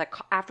from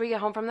after we get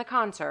home from the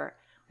concert.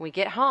 When we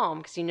get home,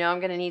 because you know I'm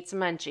going to need some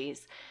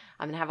munchies.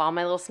 I'm going to have all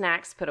my little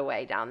snacks put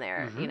away down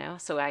there, you know?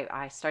 So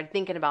I started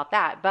thinking about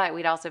that. But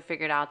we'd also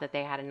figured out that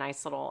they had a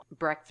nice little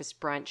breakfast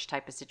brunch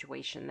type of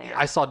situation there.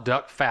 I saw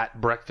duck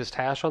fat breakfast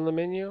hash on the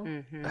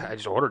menu. I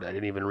just ordered it. I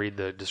didn't even read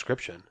the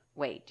description.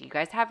 Wait, do you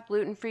guys have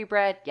gluten-free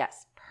bread?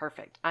 Yes,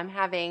 perfect. I'm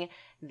having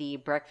the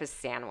breakfast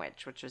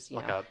sandwich, which was,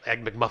 Like a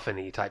Egg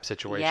McMuffin-y type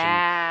situation.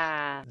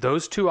 yeah.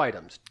 Those two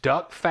items,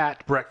 duck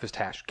fat breakfast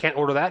hash. Can't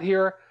order that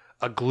here.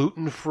 A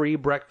gluten-free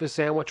breakfast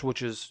sandwich,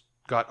 which is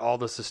got all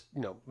this,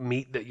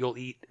 meat that you'll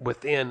eat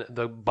within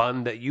the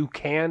bun that you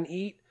can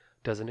eat,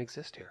 doesn't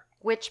exist here.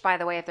 Which, by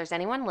the way, if there's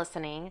anyone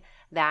listening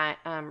that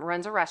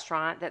runs a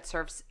restaurant that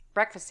serves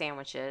breakfast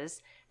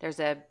sandwiches, there's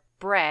a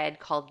bread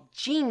called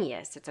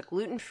Genius. It's a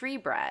gluten-free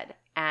bread,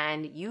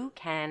 and you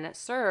can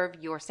serve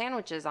your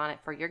sandwiches on it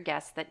for your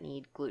guests that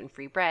need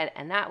gluten-free bread,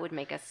 and that would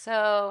make us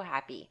so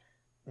happy.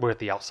 We're at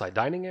the outside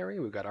dining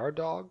area. We've got our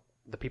dog.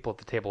 The people at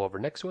the table over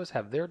next to us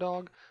have their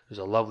dog. There's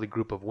a lovely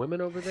group of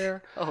women over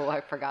there. Oh, I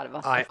forgot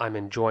about that. I'm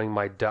enjoying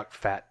my duck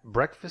fat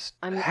breakfast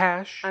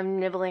hash. I'm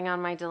nibbling on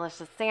my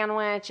delicious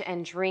sandwich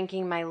and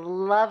drinking my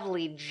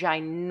lovely,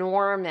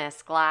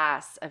 ginormous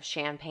glass of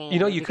champagne. You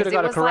could have because got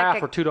it a was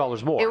carafe like for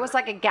 $2 more. It was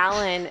like a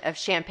gallon of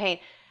champagne.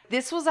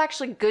 This was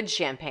actually good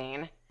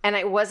champagne, and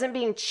I wasn't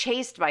being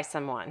chased by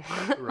someone.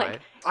 right.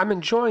 I'm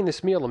enjoying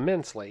this meal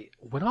immensely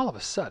when all of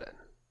a sudden,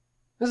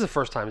 this is the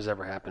first time it's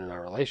ever happened in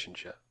our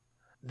relationship,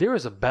 there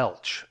is a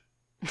belch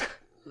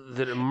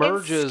that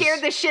emerges It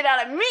scared the shit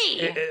out of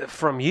me.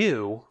 from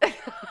you.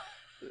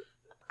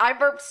 I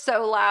burped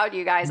so loud,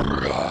 you guys.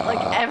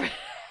 Like everyone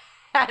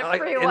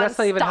and that's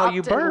not even how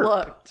you stopped and burp.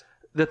 looked.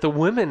 That the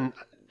women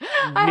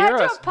I near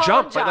had us to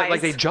jumped. apologize.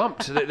 Like they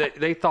jumped.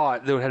 They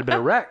thought there had been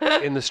a wreck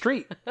in the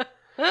street.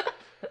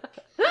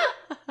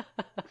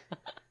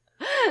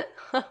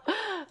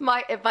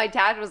 If my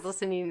dad was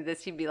listening to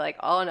this, he'd be like,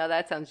 "Oh no,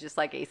 that sounds just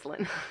like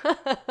Aislinn."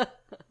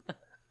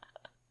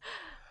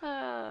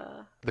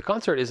 The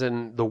concert is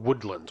in the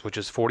Woodlands, which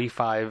is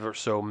 45 or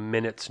so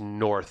minutes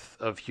north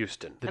of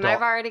Houston. And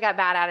I've already got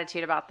bad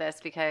attitude about this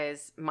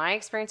because my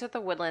experience with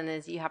the Woodland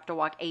is you have to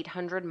walk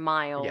 800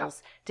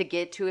 miles to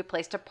get to a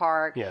place to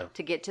park,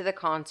 to get to the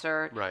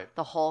concert,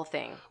 the whole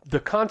thing. The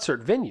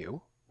concert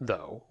venue,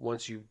 though,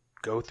 once you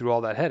go through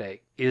all that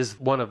headache, is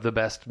one of the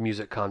best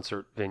music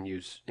concert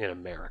venues in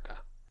America.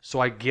 So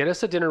I get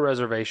us a dinner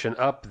reservation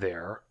up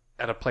there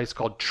at a place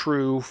called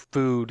True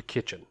Food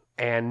Kitchen.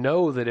 and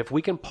know that if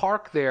we can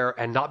park there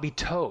and not be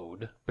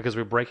towed because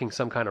we're breaking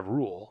some kind of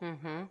rule,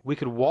 Mm-hmm. we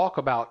could walk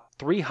about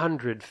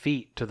 300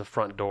 feet to the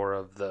front door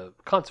of the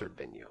concert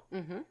venue.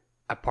 Mm-hmm.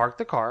 I parked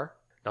the car.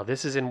 Now,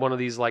 this is in one of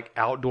these like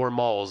outdoor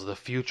malls, the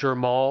future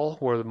mall,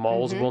 where the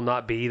malls will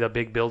not be the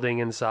big building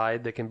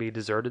inside that can be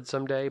deserted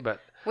someday. But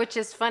Which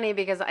is funny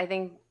because I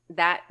think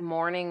that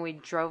morning we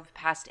drove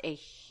past a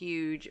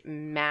huge,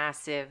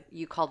 massive,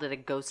 you called it a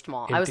ghost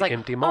mall. I was like,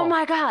 empty mall. oh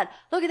my God,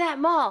 look at that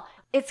mall.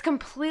 It's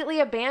completely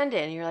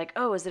abandoned. And you're like,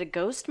 oh, is it a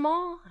ghost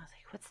mall? I was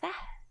like, what's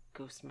that?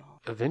 Ghost mall.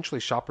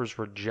 eventually shoppers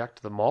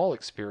reject the mall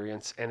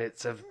experience and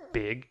it's a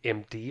big,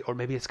 empty, or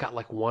maybe it's got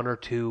like one or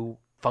two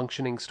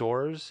functioning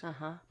stores,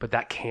 Uh-huh. but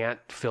that can't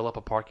fill up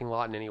a parking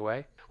lot in any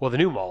way. Well, the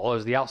new mall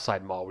is the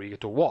outside mall where you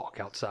get to walk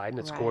outside and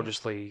it's Right.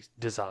 gorgeously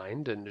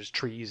designed and there's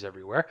trees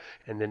everywhere.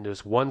 And then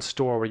there's one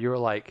store where you're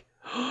like,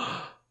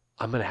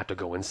 I'm going to have to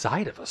go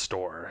inside of a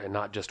store and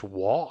not just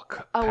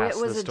walk Oh, past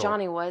it was the a store.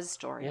 Johnny Was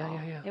store. Yeah, y'all.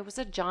 yeah, yeah. It was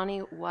a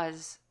Johnny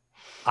Was.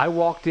 I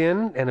walked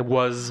in and it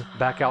was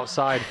back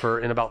outside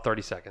in about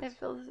 30 seconds. It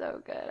feels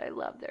so good. I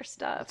love their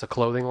stuff. It's a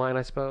clothing line,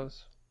 I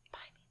suppose. Buy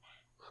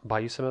me Buy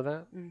you some of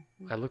that?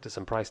 Mm-hmm. I looked at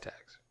some price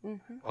tags.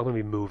 Mm-hmm. I'm going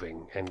to be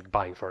moving and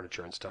buying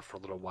furniture and stuff for a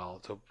little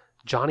while. So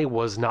Johnny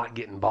was not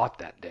getting bought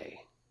that day.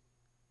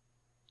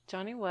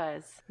 Johnny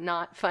Was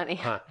not funny.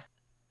 Huh.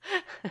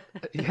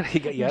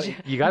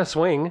 You got to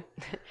swing.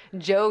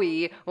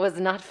 Joey was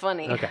not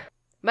funny. Okay.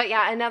 But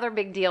yeah, another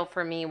big deal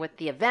for me with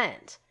the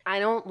event. I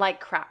don't like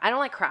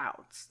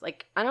crowds.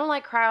 Like, I don't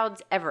like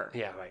crowds ever.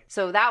 Yeah, right.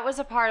 So that was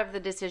a part of the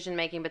decision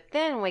making. But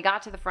then when we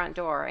got to the front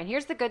door, and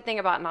here's the good thing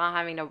about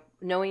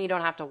knowing you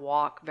don't have to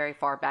walk very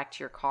far back to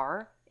your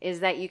car, is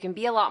that you can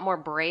be a lot more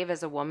brave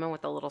as a woman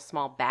with a little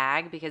small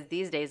bag, because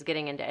these days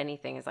getting into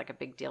anything is like a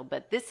big deal.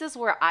 But this is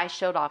where I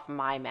showed off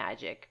my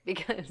magic,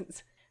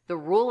 because the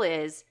rule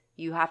is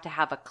you have to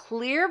have a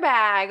clear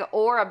bag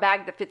or a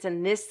bag that fits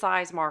in this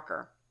size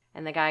marker.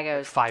 And the guy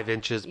goes, 5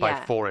 inches by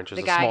Yeah. 4 inches,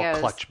 The a guy small goes,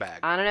 clutch bag.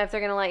 I don't know if they're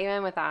going to let you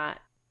in with that.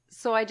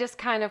 So I just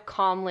kind of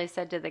calmly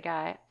said to the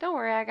guy, don't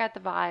worry, I got the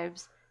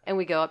vibes. And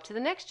we go up to the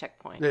next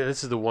checkpoint. Yeah,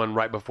 this is the one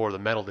right before the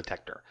metal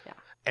detector. Yeah.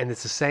 And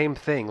it's the same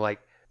thing. Like,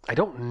 I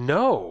don't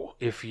know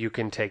if you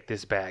can take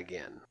this bag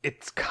in.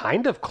 It's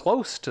kind of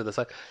close to the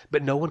side,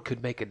 but no one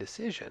could make a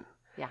decision.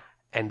 Yeah.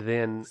 And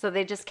then So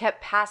they just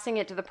kept passing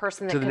it to the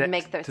person that to could the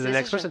make the next, to decision. the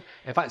next person.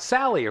 If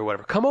Sally or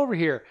whatever, come over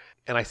here,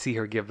 and I see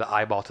her give the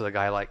eyeball to the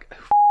guy, like,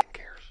 who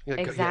cares? You're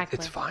like, "Yeah, Exactly.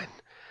 it's fine.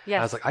 Yes.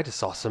 I was like, I just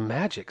saw some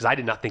magic because I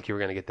did not think you were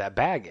going to get that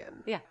bag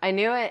in. Yeah, I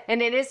knew it.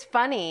 And it is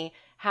funny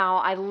how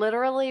I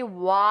literally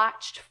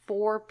watched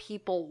 4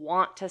 people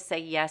want to say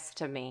yes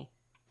to me.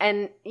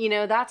 And,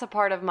 that's a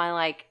part of my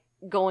like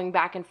going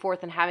back and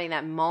forth and having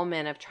that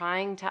moment of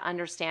trying to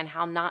understand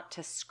how not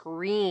to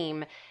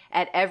scream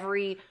at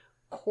every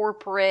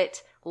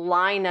corporate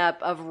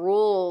lineup of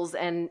rules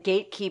and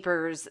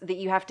gatekeepers that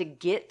you have to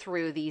get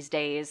through these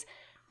days.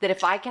 That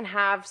if I can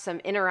have some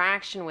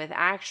interaction with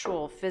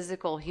actual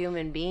physical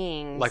human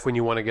beings. Like when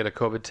you want to get a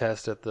COVID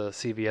test at the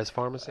CVS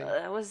pharmacy.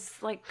 That was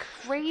like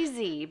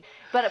crazy.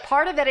 But a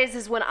part of that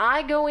is when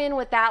I go in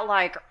with that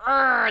like,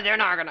 they're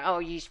not going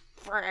to, you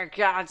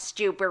God,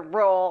 stupid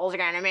rules are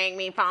going to make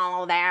me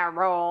follow their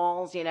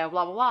rules, blah,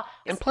 blah, blah.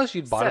 And plus,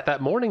 you'd bought So- it that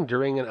morning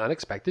during an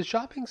unexpected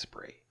shopping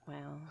spree.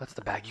 Well, That's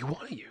the bag you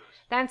want to use.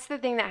 that's the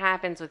thing that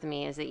happens with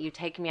me is that you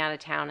take me out of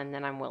town and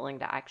then I'm willing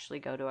to actually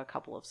go to a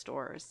couple of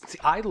stores. See,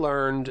 I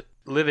learned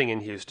living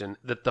in Houston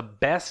that the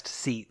best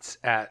seats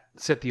at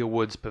Cynthia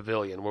Woods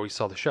Pavilion, where we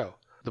saw the show,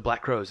 the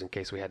Black Crows, in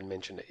case we hadn't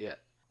mentioned it yet,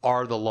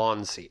 are the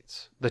lawn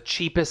seats. The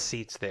cheapest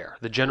seats there,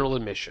 the general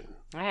admission.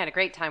 I had a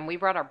great time. We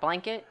brought our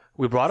blanket.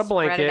 We brought a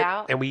Spread it blanket,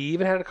 out. and we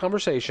even had a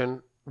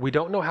conversation. We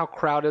don't know how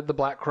crowded the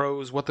Black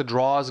Crows, what the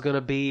draw is going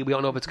to be. We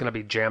don't know if it's going to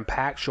be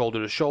jam-packed,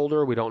 shoulder to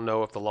shoulder. We don't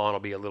know if the lawn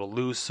will be a little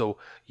loose. So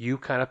you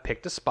kind of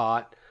picked a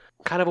spot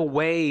kind of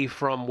away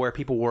from where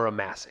people were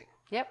amassing.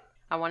 Yep.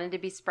 I wanted to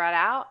be spread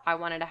out. I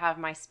wanted to have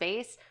my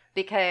space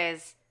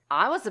because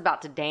I was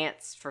about to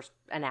dance for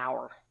an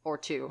hour or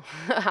two,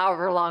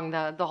 however long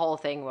the whole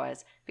thing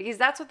was. Because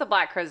that's what the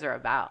Black Crows are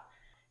about.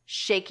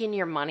 Shaking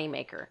your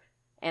moneymaker.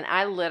 And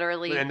I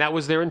literally And that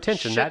was their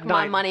intention. shook That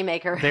my night,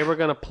 moneymaker. they were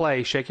going to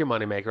play Shake Your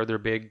Moneymaker, their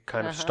big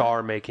kind of Uh-huh.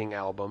 star-making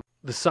album.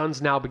 The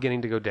sun's now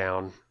beginning to go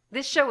down.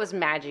 This show was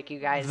magic, you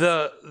guys.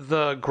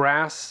 The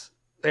grass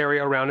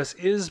area around us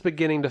is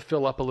beginning to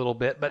fill up a little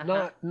bit, but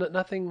Uh-huh.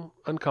 nothing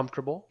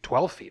uncomfortable.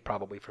 12 feet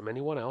probably from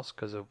anyone else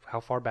because of how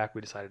far back we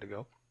decided to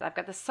go. I've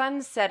got the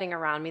sun setting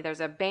around me. There's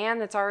a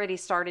band that's already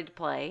started to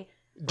play.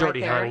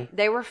 Dirty right there. Honey.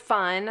 They were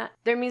fun.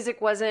 Their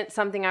music wasn't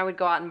something I would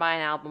go out and buy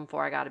an album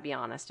for. I got to be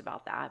honest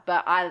about that.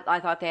 But I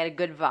thought they had a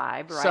good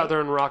vibe, right?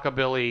 Southern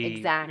rockabilly.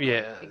 Exactly.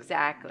 Yeah.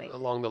 Exactly.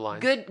 Along the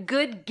lines. Good.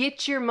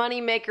 Get your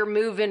moneymaker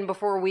moving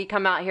before we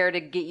come out here to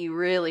get you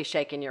really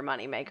shaking your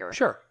moneymaker.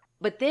 Sure.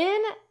 But then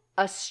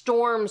a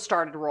storm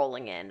started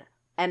rolling in.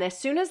 And as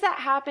soon as that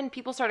happened,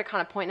 people started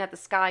kind of pointing at the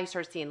sky. You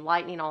started seeing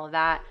lightning, all of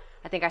that.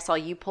 I think I saw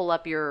you pull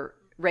up your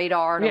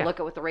radar and Yeah. look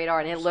at with the radar,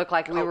 and it looked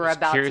like we I were was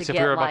about curious to if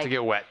get we were about like to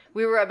get wet.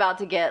 we were about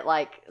to get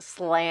like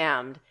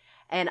slammed.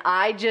 And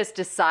I just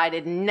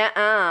decided,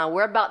 nah,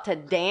 we're about to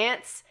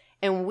dance.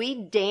 And we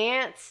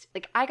danced.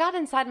 Like, I got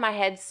inside my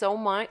head so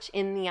much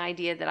in the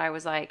idea that I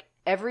was like,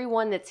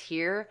 everyone that's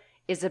here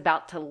is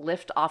about to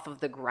lift off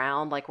of the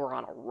ground like we're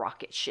on a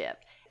rocket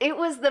ship. It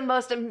was the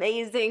most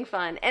amazing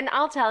fun. And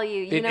I'll tell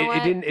you, you know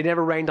what? It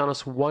never rained on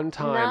us one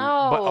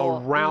time, but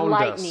around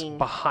lightning, us,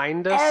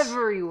 behind us,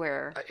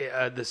 everywhere.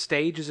 The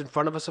stage is in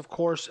front of us, of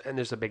course, and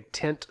there's a big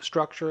tent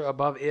structure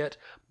above it.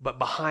 But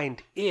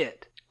behind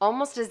it,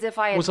 almost as if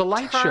I had was a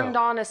light turned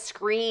show. on a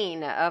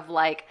screen of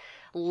like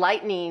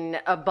lightning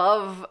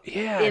above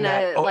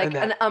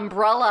an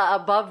umbrella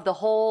above the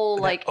whole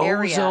like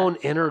area. Ozone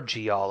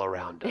energy all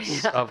around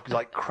us of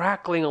like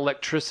crackling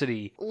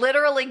electricity.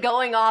 Literally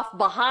going off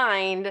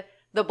behind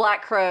the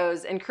Black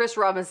Crowes and Chris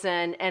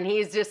Robinson, and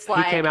he's just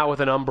like... He came out with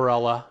an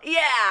umbrella.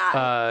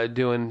 Yeah.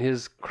 Doing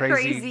his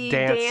crazy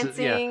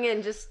dancing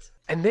and just...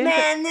 And then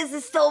man, this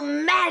is so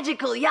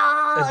magical,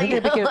 y'all.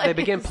 And then they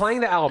began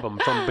playing the album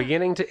from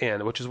beginning to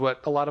end, which is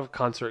what a lot of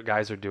concert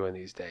guys are doing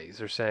these days.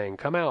 They're saying,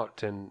 come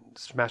out and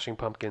Smashing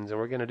Pumpkins, and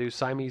we're going to do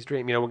Siamese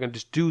Dream. You know, we're going to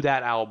just do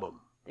that album.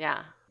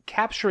 Yeah.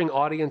 Capturing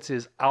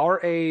audiences our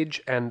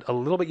age and a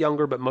little bit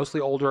younger, but mostly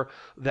older,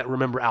 that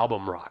remember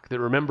album rock, that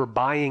remember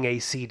buying a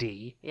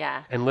CD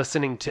and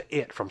listening to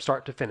it from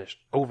start to finish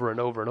over and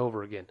over and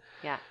over again.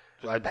 Yeah.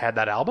 I had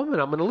that album, and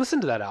I'm going to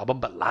listen to that album,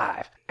 but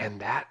live.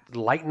 And that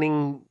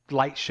lightning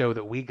light show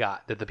that we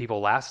got, that the people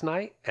last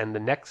night and the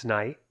next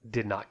night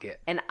did not get.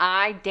 And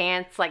I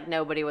danced like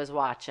nobody was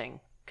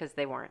watching, because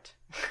they weren't.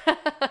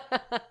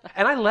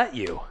 And I let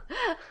you.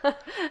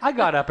 I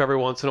got up every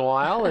once in a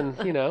while, and,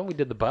 you know, we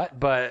did the butt.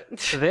 But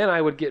then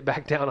I would get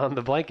back down on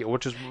the blanket,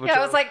 which I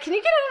was like, can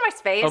you get out of my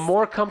space? A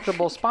more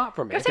comfortable spot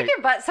for me. Go take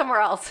your butt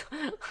somewhere else.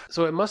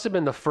 So it must have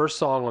been the first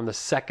song on the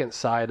second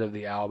side of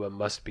the album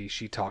must be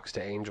She Talks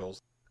to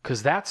Angels.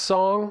 Because that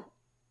song,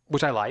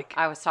 which I like.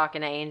 I was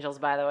talking to angels,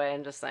 by the way,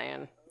 I'm just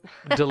saying.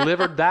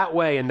 Delivered that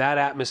way in that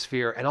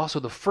atmosphere. And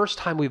also the first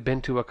time we've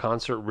been to a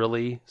concert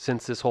really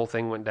since this whole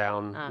thing went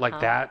down,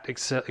 like that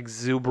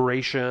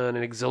exuberation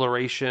and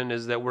exhilaration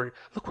is that we're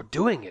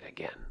doing it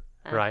again,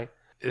 right?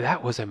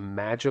 That was a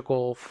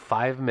magical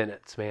 5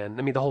 minutes, man.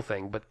 I mean, the whole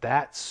thing, but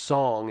that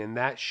song and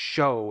that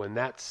show and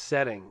that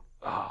setting,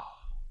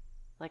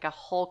 like a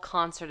whole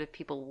concert of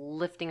people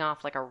lifting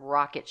off like a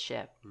rocket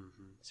ship.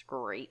 Mm-hmm. It's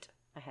great.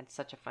 I had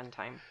such a fun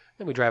time.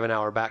 Then we drive an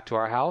hour back to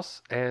our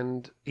house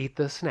and eat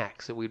the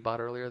snacks that we'd bought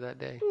earlier that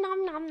day.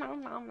 Nom, nom,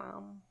 nom, nom,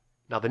 nom.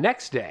 Now, the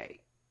next day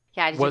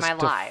I was do my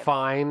to live.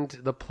 find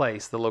the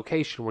place, the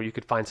location where you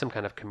could find some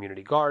kind of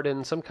community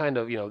garden, some kind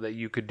of, that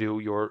you could do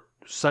your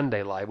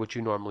Sunday live, which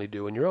you normally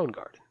do in your own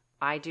garden.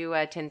 I do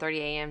a 10:30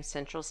 a.m.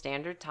 Central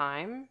Standard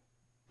Time.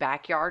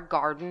 Backyard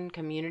garden,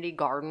 community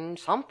garden,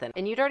 something.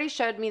 And you'd already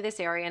showed me this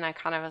area, and I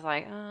kind of was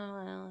like, oh,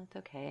 well, it's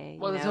okay.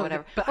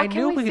 Whatever. But I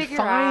knew we could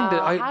find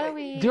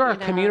it. There are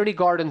community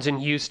gardens in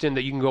Houston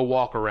that you can go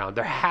walk around.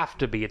 There have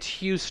to be. It's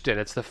Houston.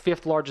 It's the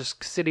 5th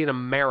largest city in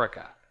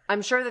America.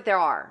 I'm sure that there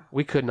are.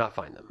 We could not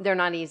find them. They're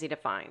not easy to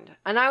find.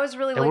 And I was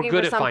really looking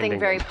for something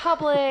very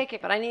public,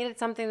 but I needed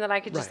something that I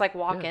could just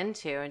walk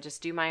into and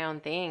just do my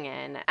own thing.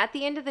 And at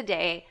the end of the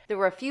day, there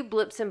were a few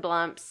blips and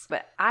blumps,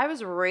 but I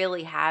was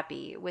really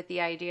happy with the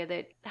idea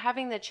that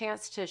having the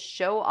chance to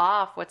show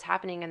off what's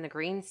happening in the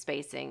green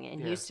spacing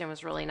in Houston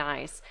was really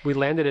nice. We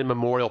landed in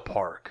Memorial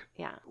Park,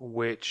 Yeah.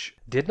 which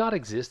did not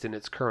exist in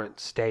its current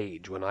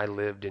stage when I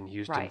lived in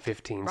Houston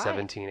 15,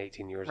 17,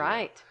 18 years ago.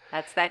 Right.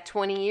 That's that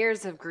 20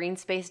 years of green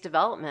space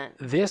development.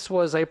 This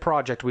was a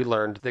project we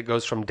learned that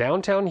goes from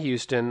downtown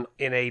Houston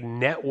in a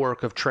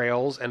network of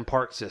trails and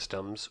park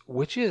systems,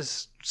 which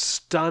is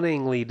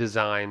stunningly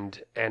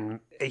designed and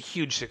a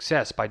huge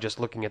success by just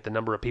looking at the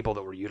number of people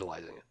that were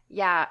utilizing it.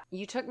 Yeah,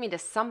 you took me to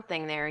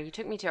something there. You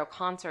took me to a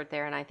concert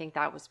there, and I think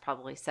that was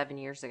probably 7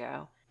 years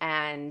ago.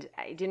 And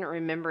I didn't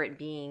remember it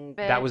being...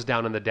 That was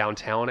down in the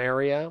downtown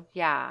area.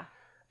 Yeah.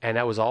 And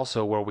that was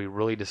also where we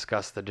really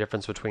discussed the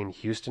difference between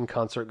Houston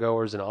concert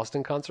goers and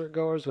Austin concert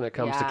goers when it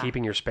comes to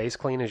keeping your space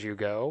clean as you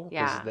go.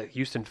 Yeah. That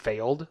Houston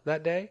failed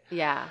that day.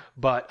 Yeah.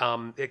 But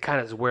it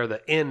kind of is where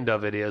the end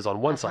of it is on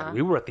one side.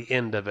 We were at the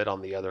end of it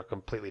on the other,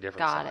 completely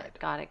different side.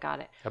 Got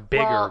it. A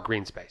bigger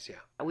green space,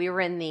 yeah. We were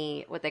in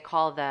the, what they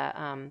call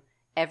the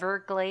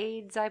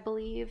Everglades, I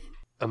believe.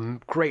 A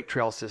great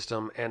trail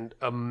system and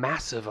a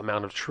massive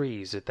amount of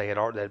trees that they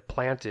had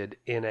planted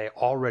in a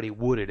already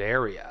wooded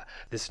area.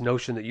 This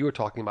notion that you were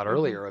talking about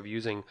earlier of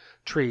using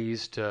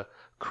trees to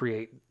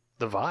create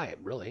the vibe,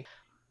 really.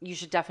 You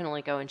should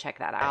definitely go and check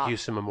that out. At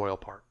Houston Memorial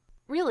Park.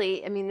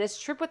 Really, I mean, this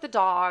trip with the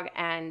dog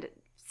and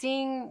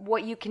seeing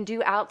what you can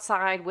do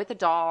outside with a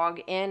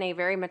dog in a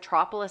very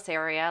metropolis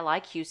area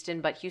like Houston,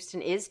 but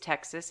Houston is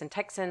Texas and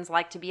Texans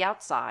like to be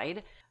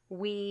outside.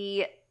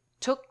 We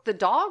took the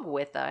dog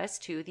with us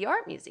to the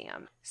art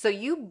museum. So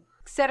you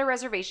set a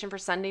reservation for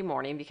Sunday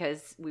morning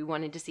because we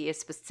wanted to see a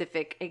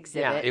specific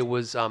exhibit. Yeah, it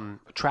was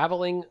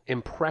traveling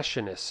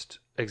impressionist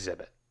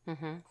exhibit.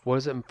 Mm-hmm. What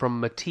is it? From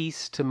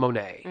Matisse to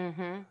Monet.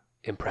 Mm-hmm.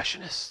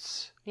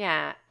 Impressionists.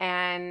 Yeah,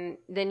 and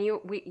then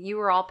you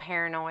were all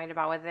paranoid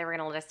about whether they were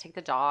going to let us take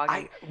the dog.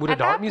 And Would a at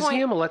dog that point-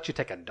 museum let you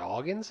take a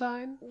dog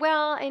inside?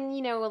 Well, and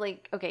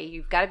like, okay,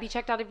 you've got to be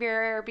checked out of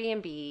your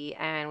Airbnb,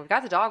 and we've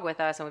got the dog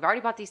with us, and we've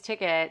already bought these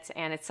tickets,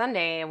 and it's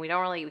Sunday, and we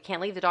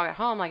can't leave the dog at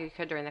home like we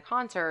could during the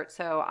concert.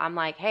 So I'm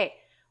like, hey,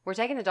 we're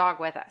taking the dog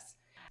with us.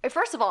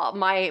 First of all,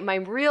 my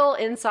real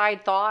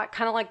inside thought,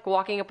 kind of like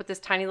walking up with this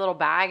tiny little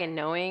bag and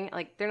knowing,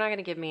 like, they're not going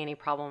to give me any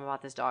problem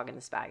about this dog in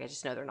this bag. I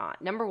just know they're not.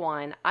 Number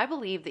one, I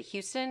believe that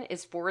Houston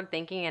is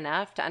forward-thinking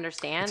enough to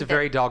understand It's a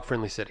very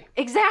dog-friendly city.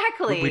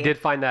 Exactly. We did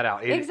find that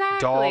out. Exactly.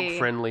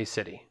 Dog-friendly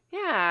city.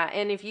 Yeah,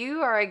 and if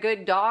you are a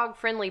good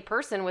dog-friendly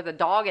person with a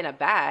dog in a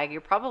bag,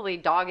 your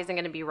dog isn't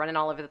going to be running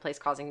all over the place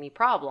causing me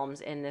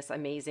problems in this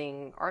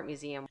amazing art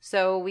museum.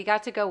 So we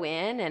got to go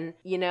in, and,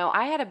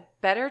 I had a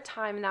better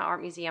time in that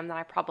art museum than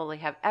I probably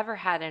have ever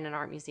had in an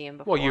art museum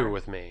before. Well, you were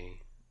with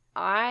me.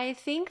 I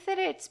think that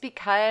it's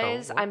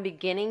because I'm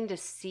beginning to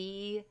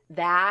see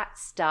that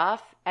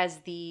stuff as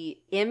the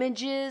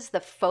images, the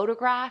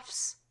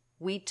photographs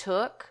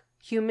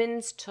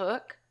humans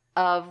took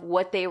of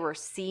what they were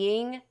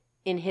seeing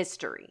in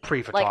history.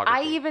 Pre-photography. Like,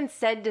 I even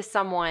said to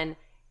someone,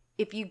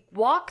 if you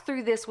walk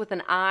through this with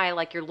an eye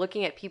like you're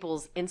looking at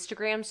people's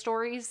Instagram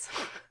stories,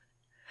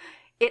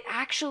 it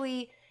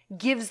actually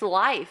gives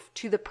life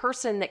to the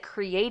person that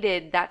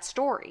created that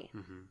story.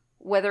 Mm-hmm.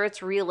 Whether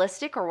it's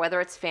realistic or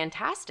whether it's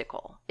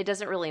fantastical, it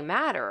doesn't really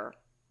matter.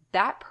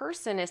 That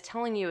person is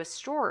telling you a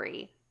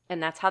story,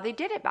 and that's how they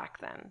did it back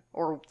then,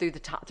 or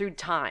through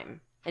time.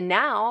 And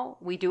now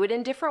we do it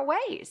in different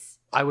ways.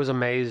 I was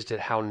amazed at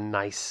how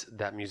nice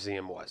that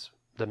museum was,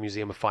 the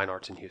Museum of Fine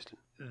Arts in Houston.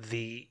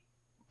 The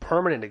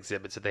permanent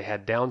exhibits that they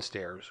had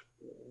downstairs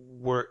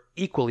were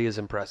equally as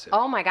impressive.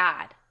 Oh my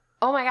God.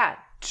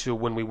 To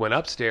when we went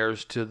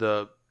upstairs to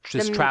the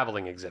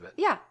traveling exhibit.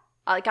 Yeah.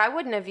 Like, I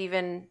wouldn't have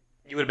even...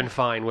 You would have been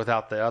fine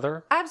without the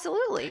other?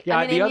 Absolutely.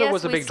 Yeah, the other yes,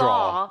 was a we big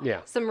draw. saw Yeah.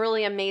 some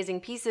really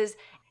amazing pieces.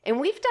 And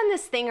we've done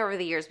this thing over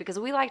the years because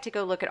we like to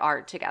go look at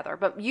art together.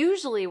 But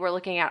usually we're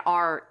looking at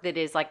art that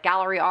is like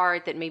gallery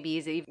art that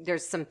maybe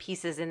there's some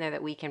pieces in there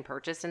that we can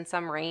purchase in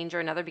some range or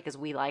another because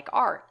we like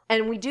art.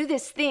 And we do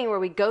this thing where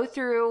we go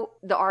through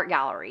the art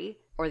gallery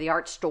or the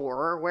art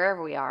store or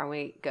wherever we are, and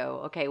we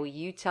go, okay, well,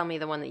 you tell me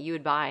the one that you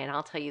would buy and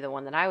I'll tell you the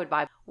one that I would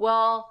buy.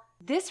 Well,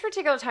 this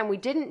particular time we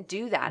didn't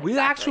do that. We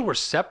actually were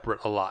separate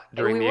a lot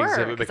during the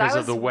exhibit because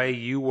of the way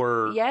you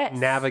were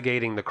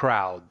navigating the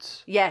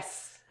crowds.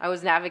 Yes. I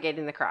was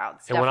navigating the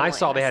crowds. And when I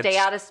saw they had... Stay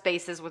out of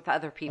spaces with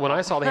other people. When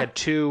I saw they had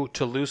 2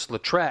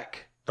 Toulouse-Lautrec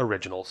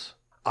originals,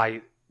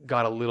 I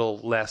got a little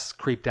less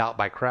creeped out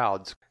by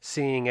crowds.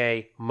 Seeing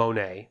a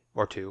Monet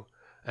or 2,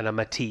 and a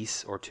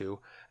Matisse or 2,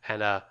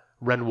 and a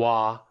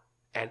Renoir,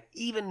 and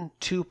even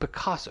 2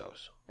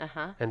 Picassos.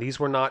 Uh-huh. And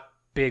these were not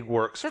big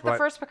works. Is that the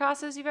first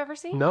Picassos you've ever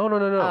seen? No.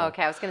 Oh,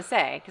 okay. I was going to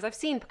say, because I've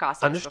seen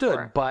Picassos Understood.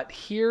 before. But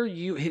here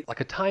like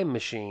a time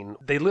machine.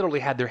 They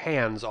literally had their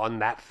hands on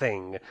that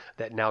thing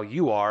that now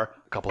you are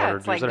a couple hundred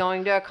years it's like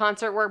going to a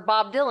concert where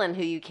Bob Dylan,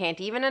 who you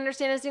can't even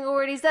understand a single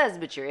word he says,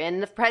 but you're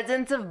in the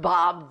presence of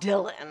Bob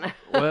Dylan.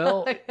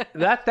 Well,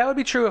 that would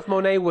be true if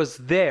Monet was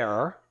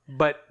there,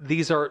 but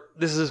this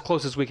is as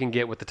close as we can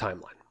get with the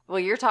timeline. Well,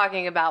 you're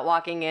talking about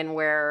walking in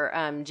where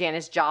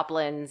Janis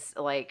Joplin's,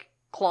 like,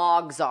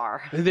 clogs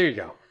are. There you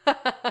go.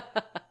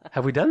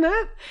 Have we done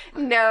that?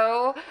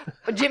 No.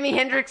 Jimi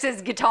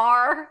Hendrix's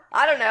guitar.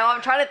 I don't know. I'm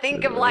trying to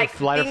think of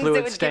like lighter things fluid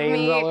that would stains give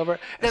me all over.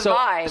 the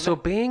vibe. So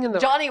being in the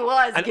Johnny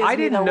Was gives I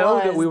didn't me the know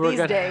was that we were these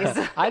gonna,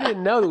 days. I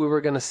didn't know that we were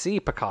going to see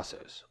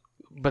Picassos,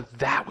 but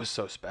that was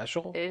so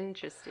special.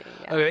 Interesting.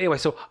 Yeah. Okay, anyway,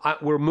 so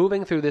we're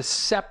moving through this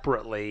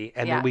separately,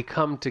 and then we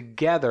come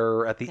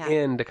together at the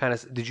end to kind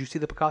of. Did you see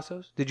the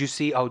Picassos? Did you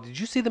see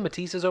the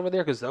Matisses over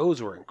there? Because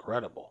those were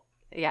incredible.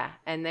 Yeah,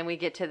 and then we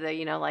get to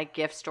the, like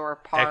gift store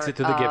part. Exit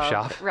to the gift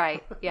shop.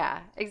 Right, yeah,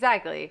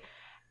 exactly.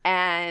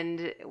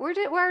 And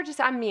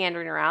I'm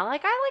meandering around.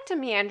 Like, I like to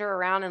meander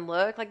around and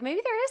look. Like,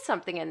 maybe there is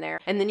something in there.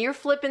 And then you're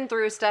flipping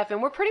through stuff,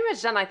 and we're pretty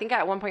much done. I think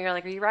at one point you're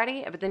like, are you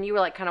ready? But then you were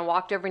like kind of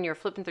walked over and you were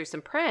flipping through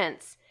some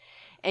prints.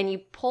 And you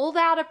pulled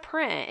out a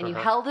print and you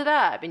held it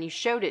up and you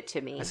showed it to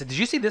me. I said, did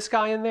you see this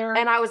guy in there?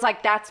 And I was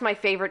like, that's my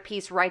favorite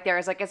piece right there. I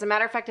was like, as a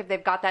matter of fact, if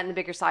they've got that in the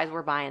bigger size,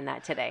 we're buying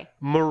that today.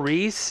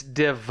 Maurice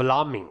de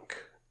Vlaminck.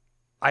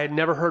 I had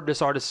never heard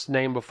this artist's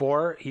name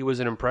before. He was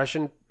an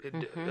impression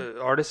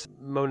artist,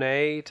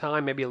 Monet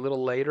time, maybe a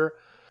little later.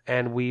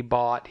 And we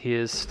bought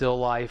his still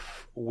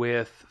life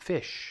with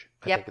fish,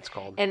 I think it's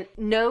called. And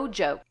no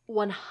joke,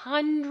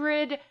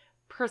 100%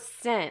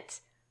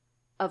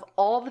 of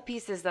all the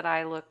pieces that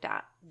I looked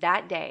at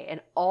that day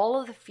and all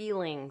of the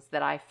feelings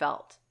that I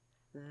felt,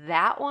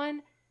 that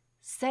one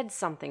said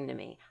something to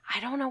me.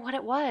 I don't know what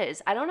it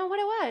was. But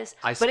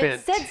it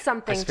said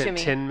something to me. I spent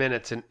 10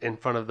 minutes in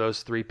front of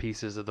those 3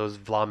 pieces of those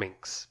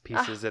Vlaminck's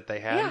pieces that they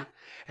had. Yeah.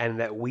 And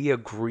that we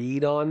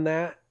agreed on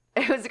that.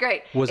 It was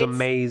great. Was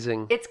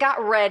amazing. It's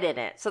got red in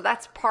it. So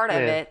that's part of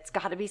it. It's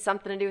got to be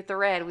something to do with the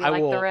red. We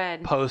like the red.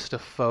 I will post a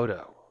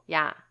photo.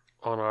 Yeah.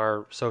 On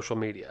our social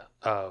media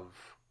of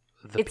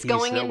the It's piece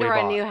going that into we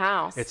our bought. new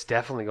house. It's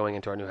definitely going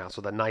into our new house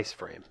with a nice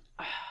frame.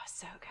 Oh,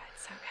 so good,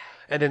 so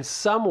good. And then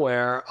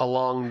somewhere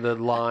along the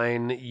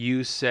line,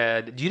 you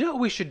said, "Do you know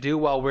what we should do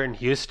while we're in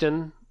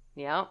Houston?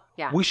 Yep.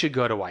 Yeah. We should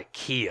go to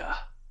IKEA."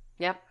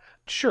 Yep.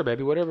 Sure,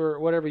 baby,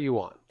 whatever you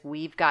want.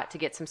 We've got to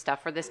get some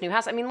stuff for this new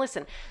house. I mean,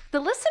 listen,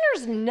 the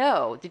listeners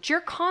know that you're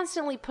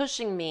constantly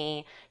pushing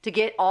me to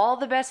get all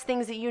the best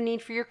things that you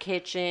need for your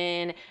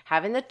kitchen,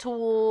 having the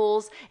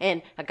tools,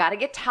 and I got to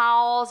get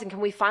towels, and can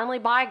we finally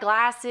buy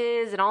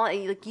glasses and all?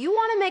 Like, you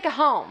want to make a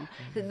home.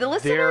 The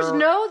listeners There-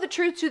 know the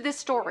truth to this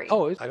story.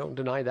 Oh, I don't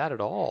deny that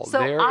at all. So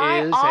There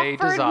I is a offered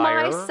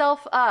desire.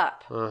 myself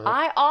up.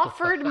 I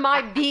offered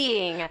my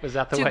being Was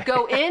that the to way?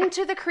 go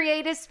into the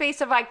creative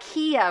space of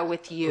IKEA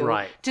with you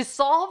Right. to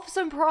solve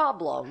some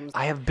problems.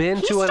 I have been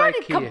He to an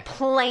started IKEA.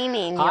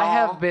 complaining, y'all. I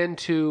have been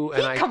to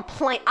an He IKEA.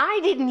 complained. I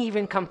didn't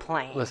even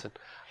complain. Listen,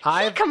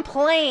 He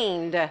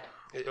complained.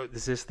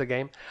 is this the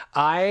game?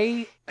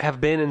 I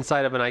have been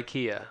inside of an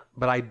IKEA,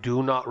 but I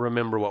do not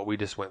remember what we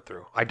just went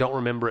through. I don't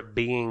remember it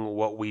being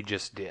what we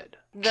just did.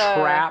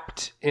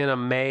 Trapped in a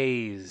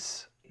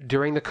maze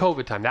during the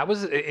COVID time. That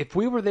was, if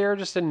we were there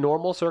just in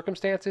normal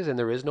circumstances, and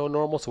there is no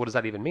normal, so what does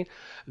that even mean?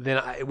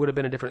 Then it would have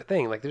been a different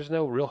thing. Like, there's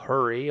no real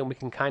hurry, and we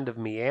can kind of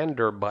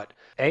meander, but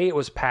A, it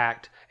was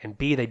packed, and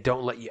B, they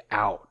don't let you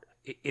out.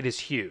 It is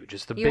huge.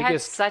 It's the You had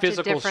biggest such a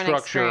physical different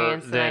structure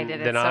experience than I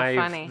did. It's so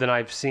funny. than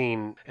I've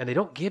seen, and they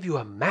don't give you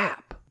a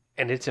map,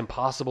 and it's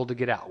impossible to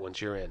get out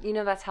once you're in. You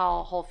know, that's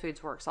how Whole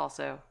Foods works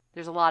also.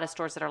 There's a lot of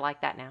stores that are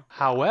like that now.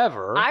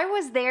 However, I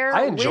was there.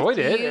 I enjoyed with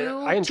it. You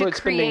I enjoyed to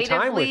spending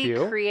time with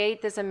creatively you.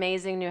 Create this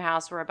amazing new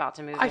house we're about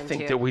to move into. I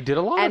think that we did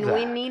a lot and of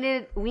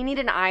that. we need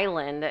an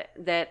island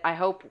that I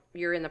hope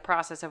you're in the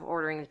process of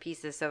ordering the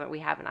pieces so that we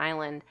have an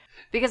island.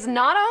 Because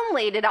not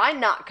only did I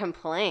not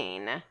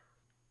complain,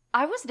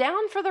 I was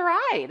down for the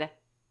ride.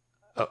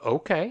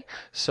 Okay,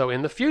 so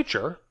in the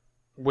future,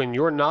 when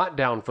you're not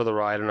down for the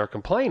ride and are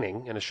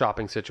complaining in a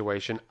shopping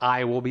situation,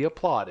 I will be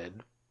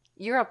applauded.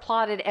 You're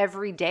applauded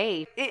every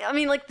day. I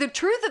mean, like, the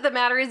truth of the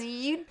matter is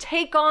you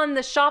take on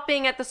the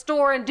shopping at the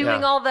store and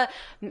doing Yeah. all the,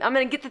 I'm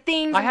going to get the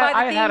things I and buy the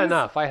had things. had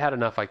enough. I had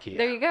enough IKEA.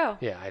 There you go.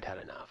 Yeah, I'd had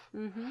enough.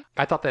 Mm-hmm.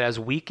 I thought that as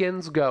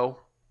weekends go,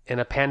 in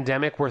a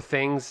pandemic where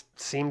things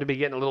seem to be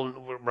getting a little,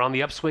 we're on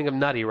the upswing of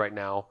nutty right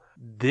now,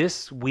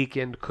 this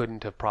weekend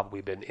couldn't have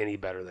probably been any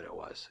better than it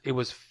was. It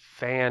was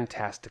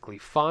fantastically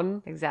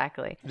fun.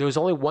 Exactly. There was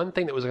only one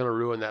thing that was going to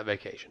ruin that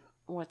vacation.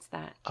 What's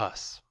that?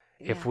 Us.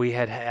 Yeah. If we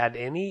had had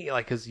any,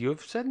 like, as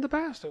you've said in the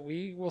past,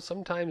 we will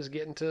sometimes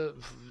get into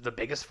the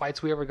biggest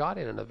fights we ever got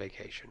in a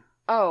vacation.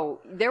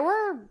 Oh, there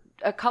were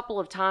a couple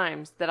of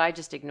times that I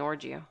just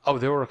ignored you. Oh,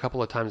 there were a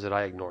couple of times that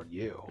I ignored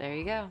you. There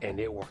you go. And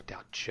it worked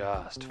out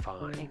just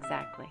fine.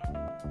 Exactly.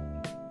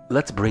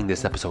 Let's bring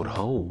this episode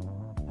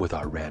home with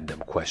our random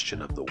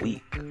question of the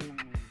week.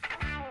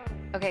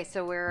 Okay,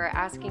 so we're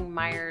asking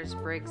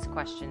Myers-Briggs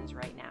questions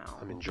right now.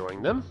 I'm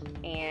enjoying them.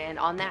 And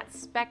on that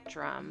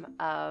spectrum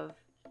of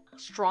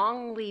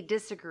strongly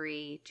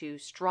disagree to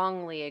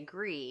strongly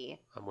agree,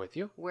 I'm with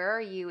you. where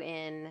are you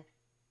in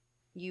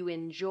you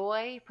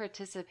enjoy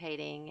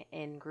participating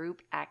in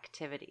group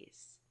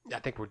activities? I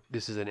think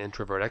this is an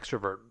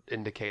introvert-extrovert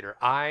indicator.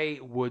 I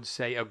would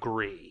say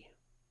agree.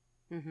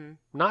 Mm-hmm.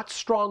 Not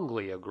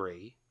strongly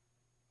agree.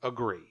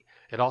 Agree.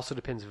 It also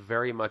depends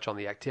very much on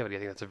the activity. I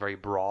think that's a very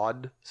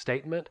broad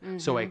statement.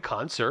 So a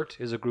concert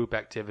is a group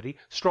activity.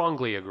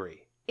 Strongly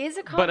agree. Is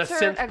a But a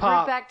concert synth a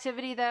pop- group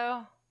activity,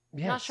 though?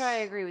 Yes. Not sure I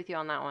agree with you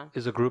on that one.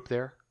 Is a group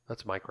there?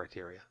 That's my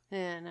criteria.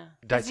 Yeah, no.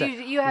 Did I 'Cause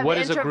say- you have what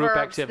is a group introverts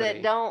activity?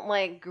 that don't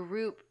like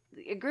group.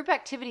 A group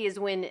activity is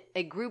when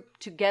a group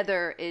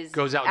together is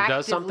Goes out and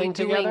does something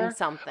actively doing together?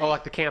 something. Oh,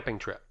 like the camping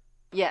trip.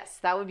 Yes,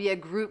 that would be a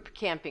group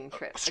camping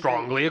trip.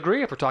 Strongly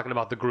agree if we're talking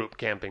about the group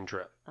camping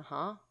trip.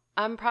 Uh-huh.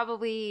 I'm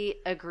probably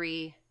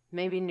agree,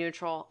 maybe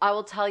neutral. I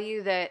will tell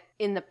you that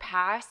in the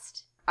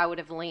past, I would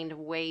have leaned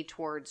way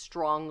towards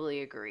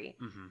strongly agree.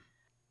 Mm-hmm.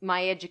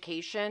 My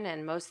education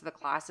and most of the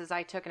classes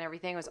I took and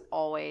everything was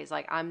always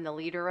like, I'm the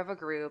leader of a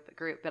group,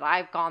 but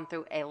I've gone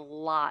through a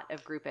lot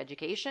of group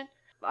education.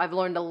 I've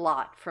learned a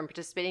lot from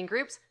participating in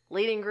groups,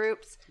 leading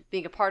groups,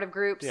 being a part of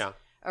groups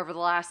over the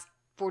last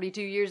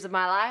 42 years of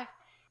my life.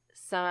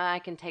 So I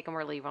can take them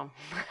or leave them.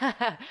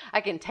 I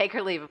can take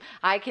or leave them.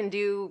 I can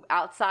do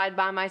outside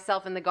by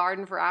myself in the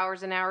garden for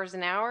hours and hours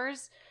and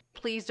hours.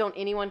 Please don't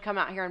anyone come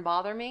out here and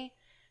bother me,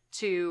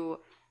 to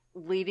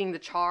leading the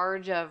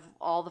charge of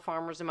all the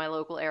farmers in my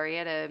local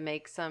area to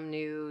make some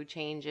new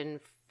change in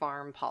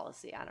farm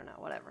policy. I don't know,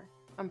 whatever.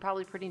 I'm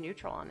probably pretty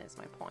neutral on is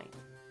my point.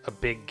 A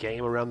big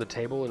game around the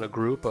table in a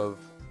group of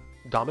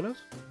dominoes?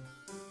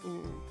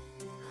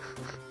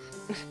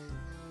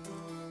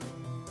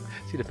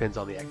 See, depends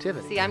on the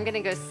activity. See, I'm going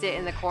to go sit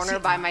in the corner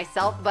by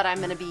myself, but I'm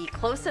going to be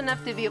close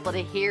enough to be able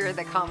to hear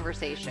the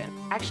conversation.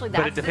 Actually, But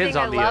it that's the depends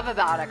thing I on the- love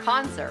about a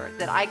concert,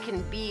 that I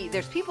can be,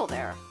 there's people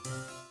there,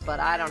 but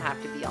I don't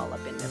have to be all up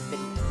in the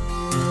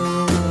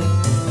business.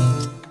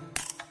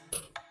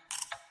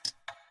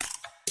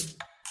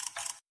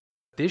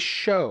 This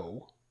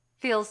show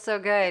Feels so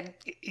good.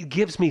 It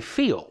gives me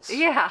feels.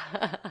 Yeah.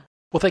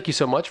 Well, thank you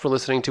so much for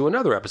listening to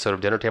another episode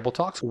of Dinner Table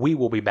Talks. We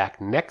will be back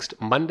next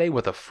Monday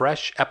with a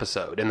fresh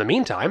episode. In the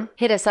meantime,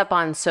 hit us up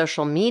on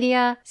social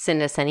media,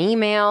 send us an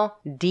email,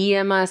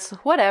 DM us,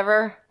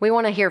 whatever. We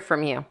want to hear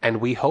from you.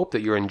 And we hope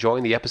that you're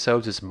enjoying the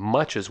episodes as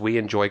much as we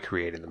enjoy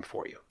creating them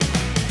for you.